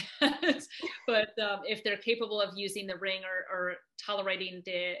Downer with that, but if they're capable of using the ring or tolerating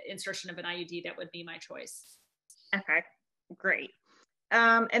the insertion of an IUD, that would be my choice. Okay, great.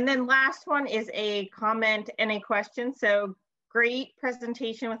 And then last one is a comment and a question. So great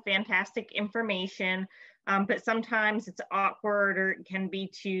presentation with fantastic information, but sometimes it's awkward or it can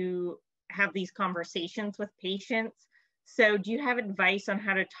be to have these conversations with patients. So do you have advice on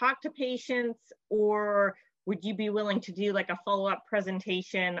how to talk to patients, or would you be willing to do like a follow-up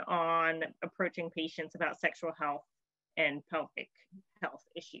presentation on approaching patients about sexual health and pelvic health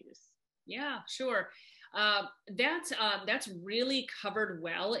issues? Yeah, sure. That's really covered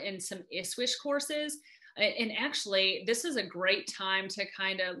well in some ISWISH courses. And actually, this is a great time to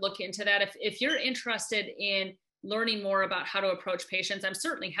kind of look into that. If you're interested in learning more about how to approach patients, I'm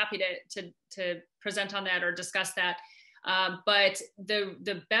certainly happy to present on that or discuss that. But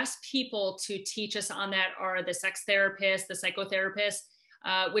the best people to teach us on that are the sex therapists, the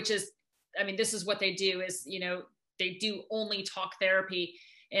psychotherapists, which is, I mean, this is what they do is, you know, they do only talk therapy.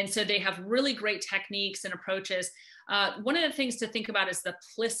 And so they have really great techniques and approaches. One of the things to think about is the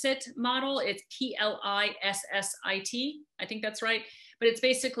PLISSIT model. It's PLISSIT. I think that's right. But it's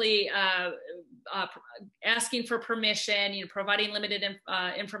basically asking for permission, you know, providing limited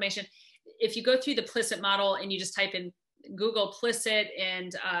information. If you go through the PLISSIT model and you just type in Google PLISSIT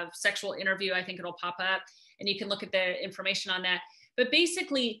and sexual interview, I think it'll pop up and you can look at the information on that. But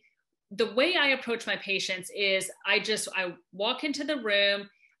basically, the way I approach my patients is I walk into the room,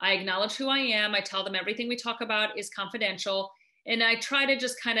 I acknowledge who I am, I tell them everything we talk about is confidential, and I try to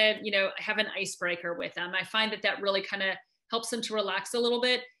just kind of, you know, have an icebreaker with them. I find that really kind of helps them to relax a little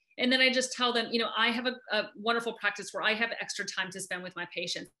bit. And then I just tell them, you know, I have a wonderful practice where I have extra time to spend with my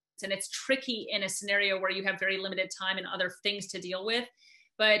patients. And it's tricky in a scenario where you have very limited time and other things to deal with.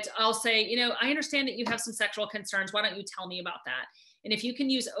 But I'll say, you know, I understand that you have some sexual concerns. Why don't you tell me about that? And if you can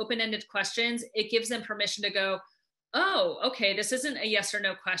use open-ended questions, it gives them permission to go, oh, okay, this isn't a yes or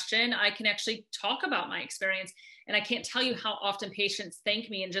no question. I can actually talk about my experience. And I can't tell you how often patients thank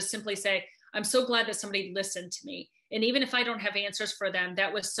me and just simply say, I'm so glad that somebody listened to me. And even if I don't have answers for them,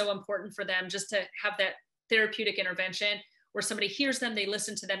 that was so important for them just to have that therapeutic intervention where somebody hears them, they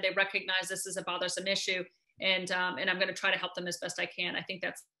listen to them, they recognize this is a bothersome issue, and I'm going to try to help them as best I can. I think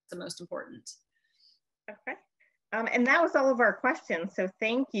that's the most important. Okay. And that was all of our questions. So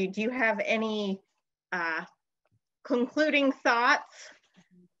thank you. Do you have any concluding thoughts?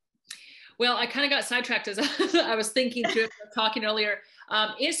 Well, I kind of got sidetracked as I was thinking through talking earlier.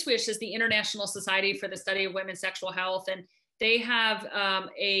 ISWISH is the International Society for the Study of Women's Sexual Health, and they have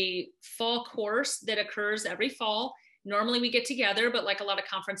a fall course that occurs every fall. Normally we get together, but like a lot of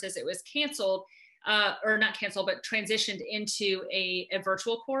conferences, it was canceled, or not canceled, but transitioned into a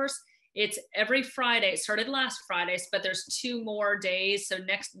virtual course. It's every Friday. It started last Friday, but there's 2 more days. So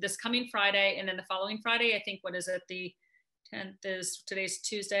this coming Friday, and then the following Friday, I think, what is it? The 10th is, today's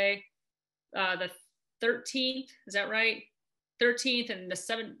Tuesday, the 13th, is that right? 13th and the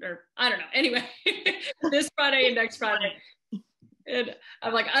 7th, or I don't know. Anyway, this Friday and next Friday. And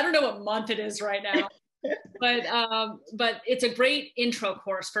I'm like, I don't know what month it is right now. But it's a great intro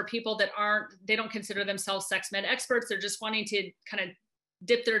course for people that they don't consider themselves sex med experts. They're just wanting to kind of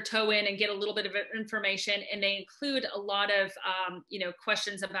dip their toe in and get a little bit of information. And they include a lot of, you know,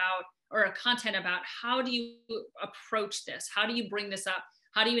 questions about, or content about how do you approach this? How do you bring this up?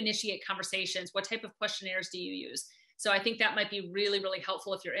 How do you initiate conversations? What type of questionnaires do you use? So I think that might be really, really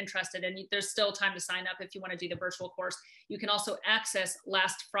helpful if you're interested. And there's still time to sign up if you want to do the virtual course. You can also access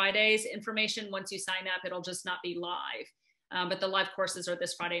last Friday's information. Once you sign up, it'll just not be live. But the live courses are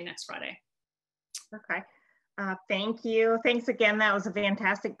this Friday, next Friday. Okay. Thank you. Thanks again. That was a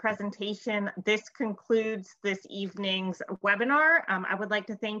fantastic presentation. This concludes this evening's webinar. I would like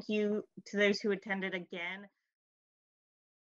to thank you to those who attended again.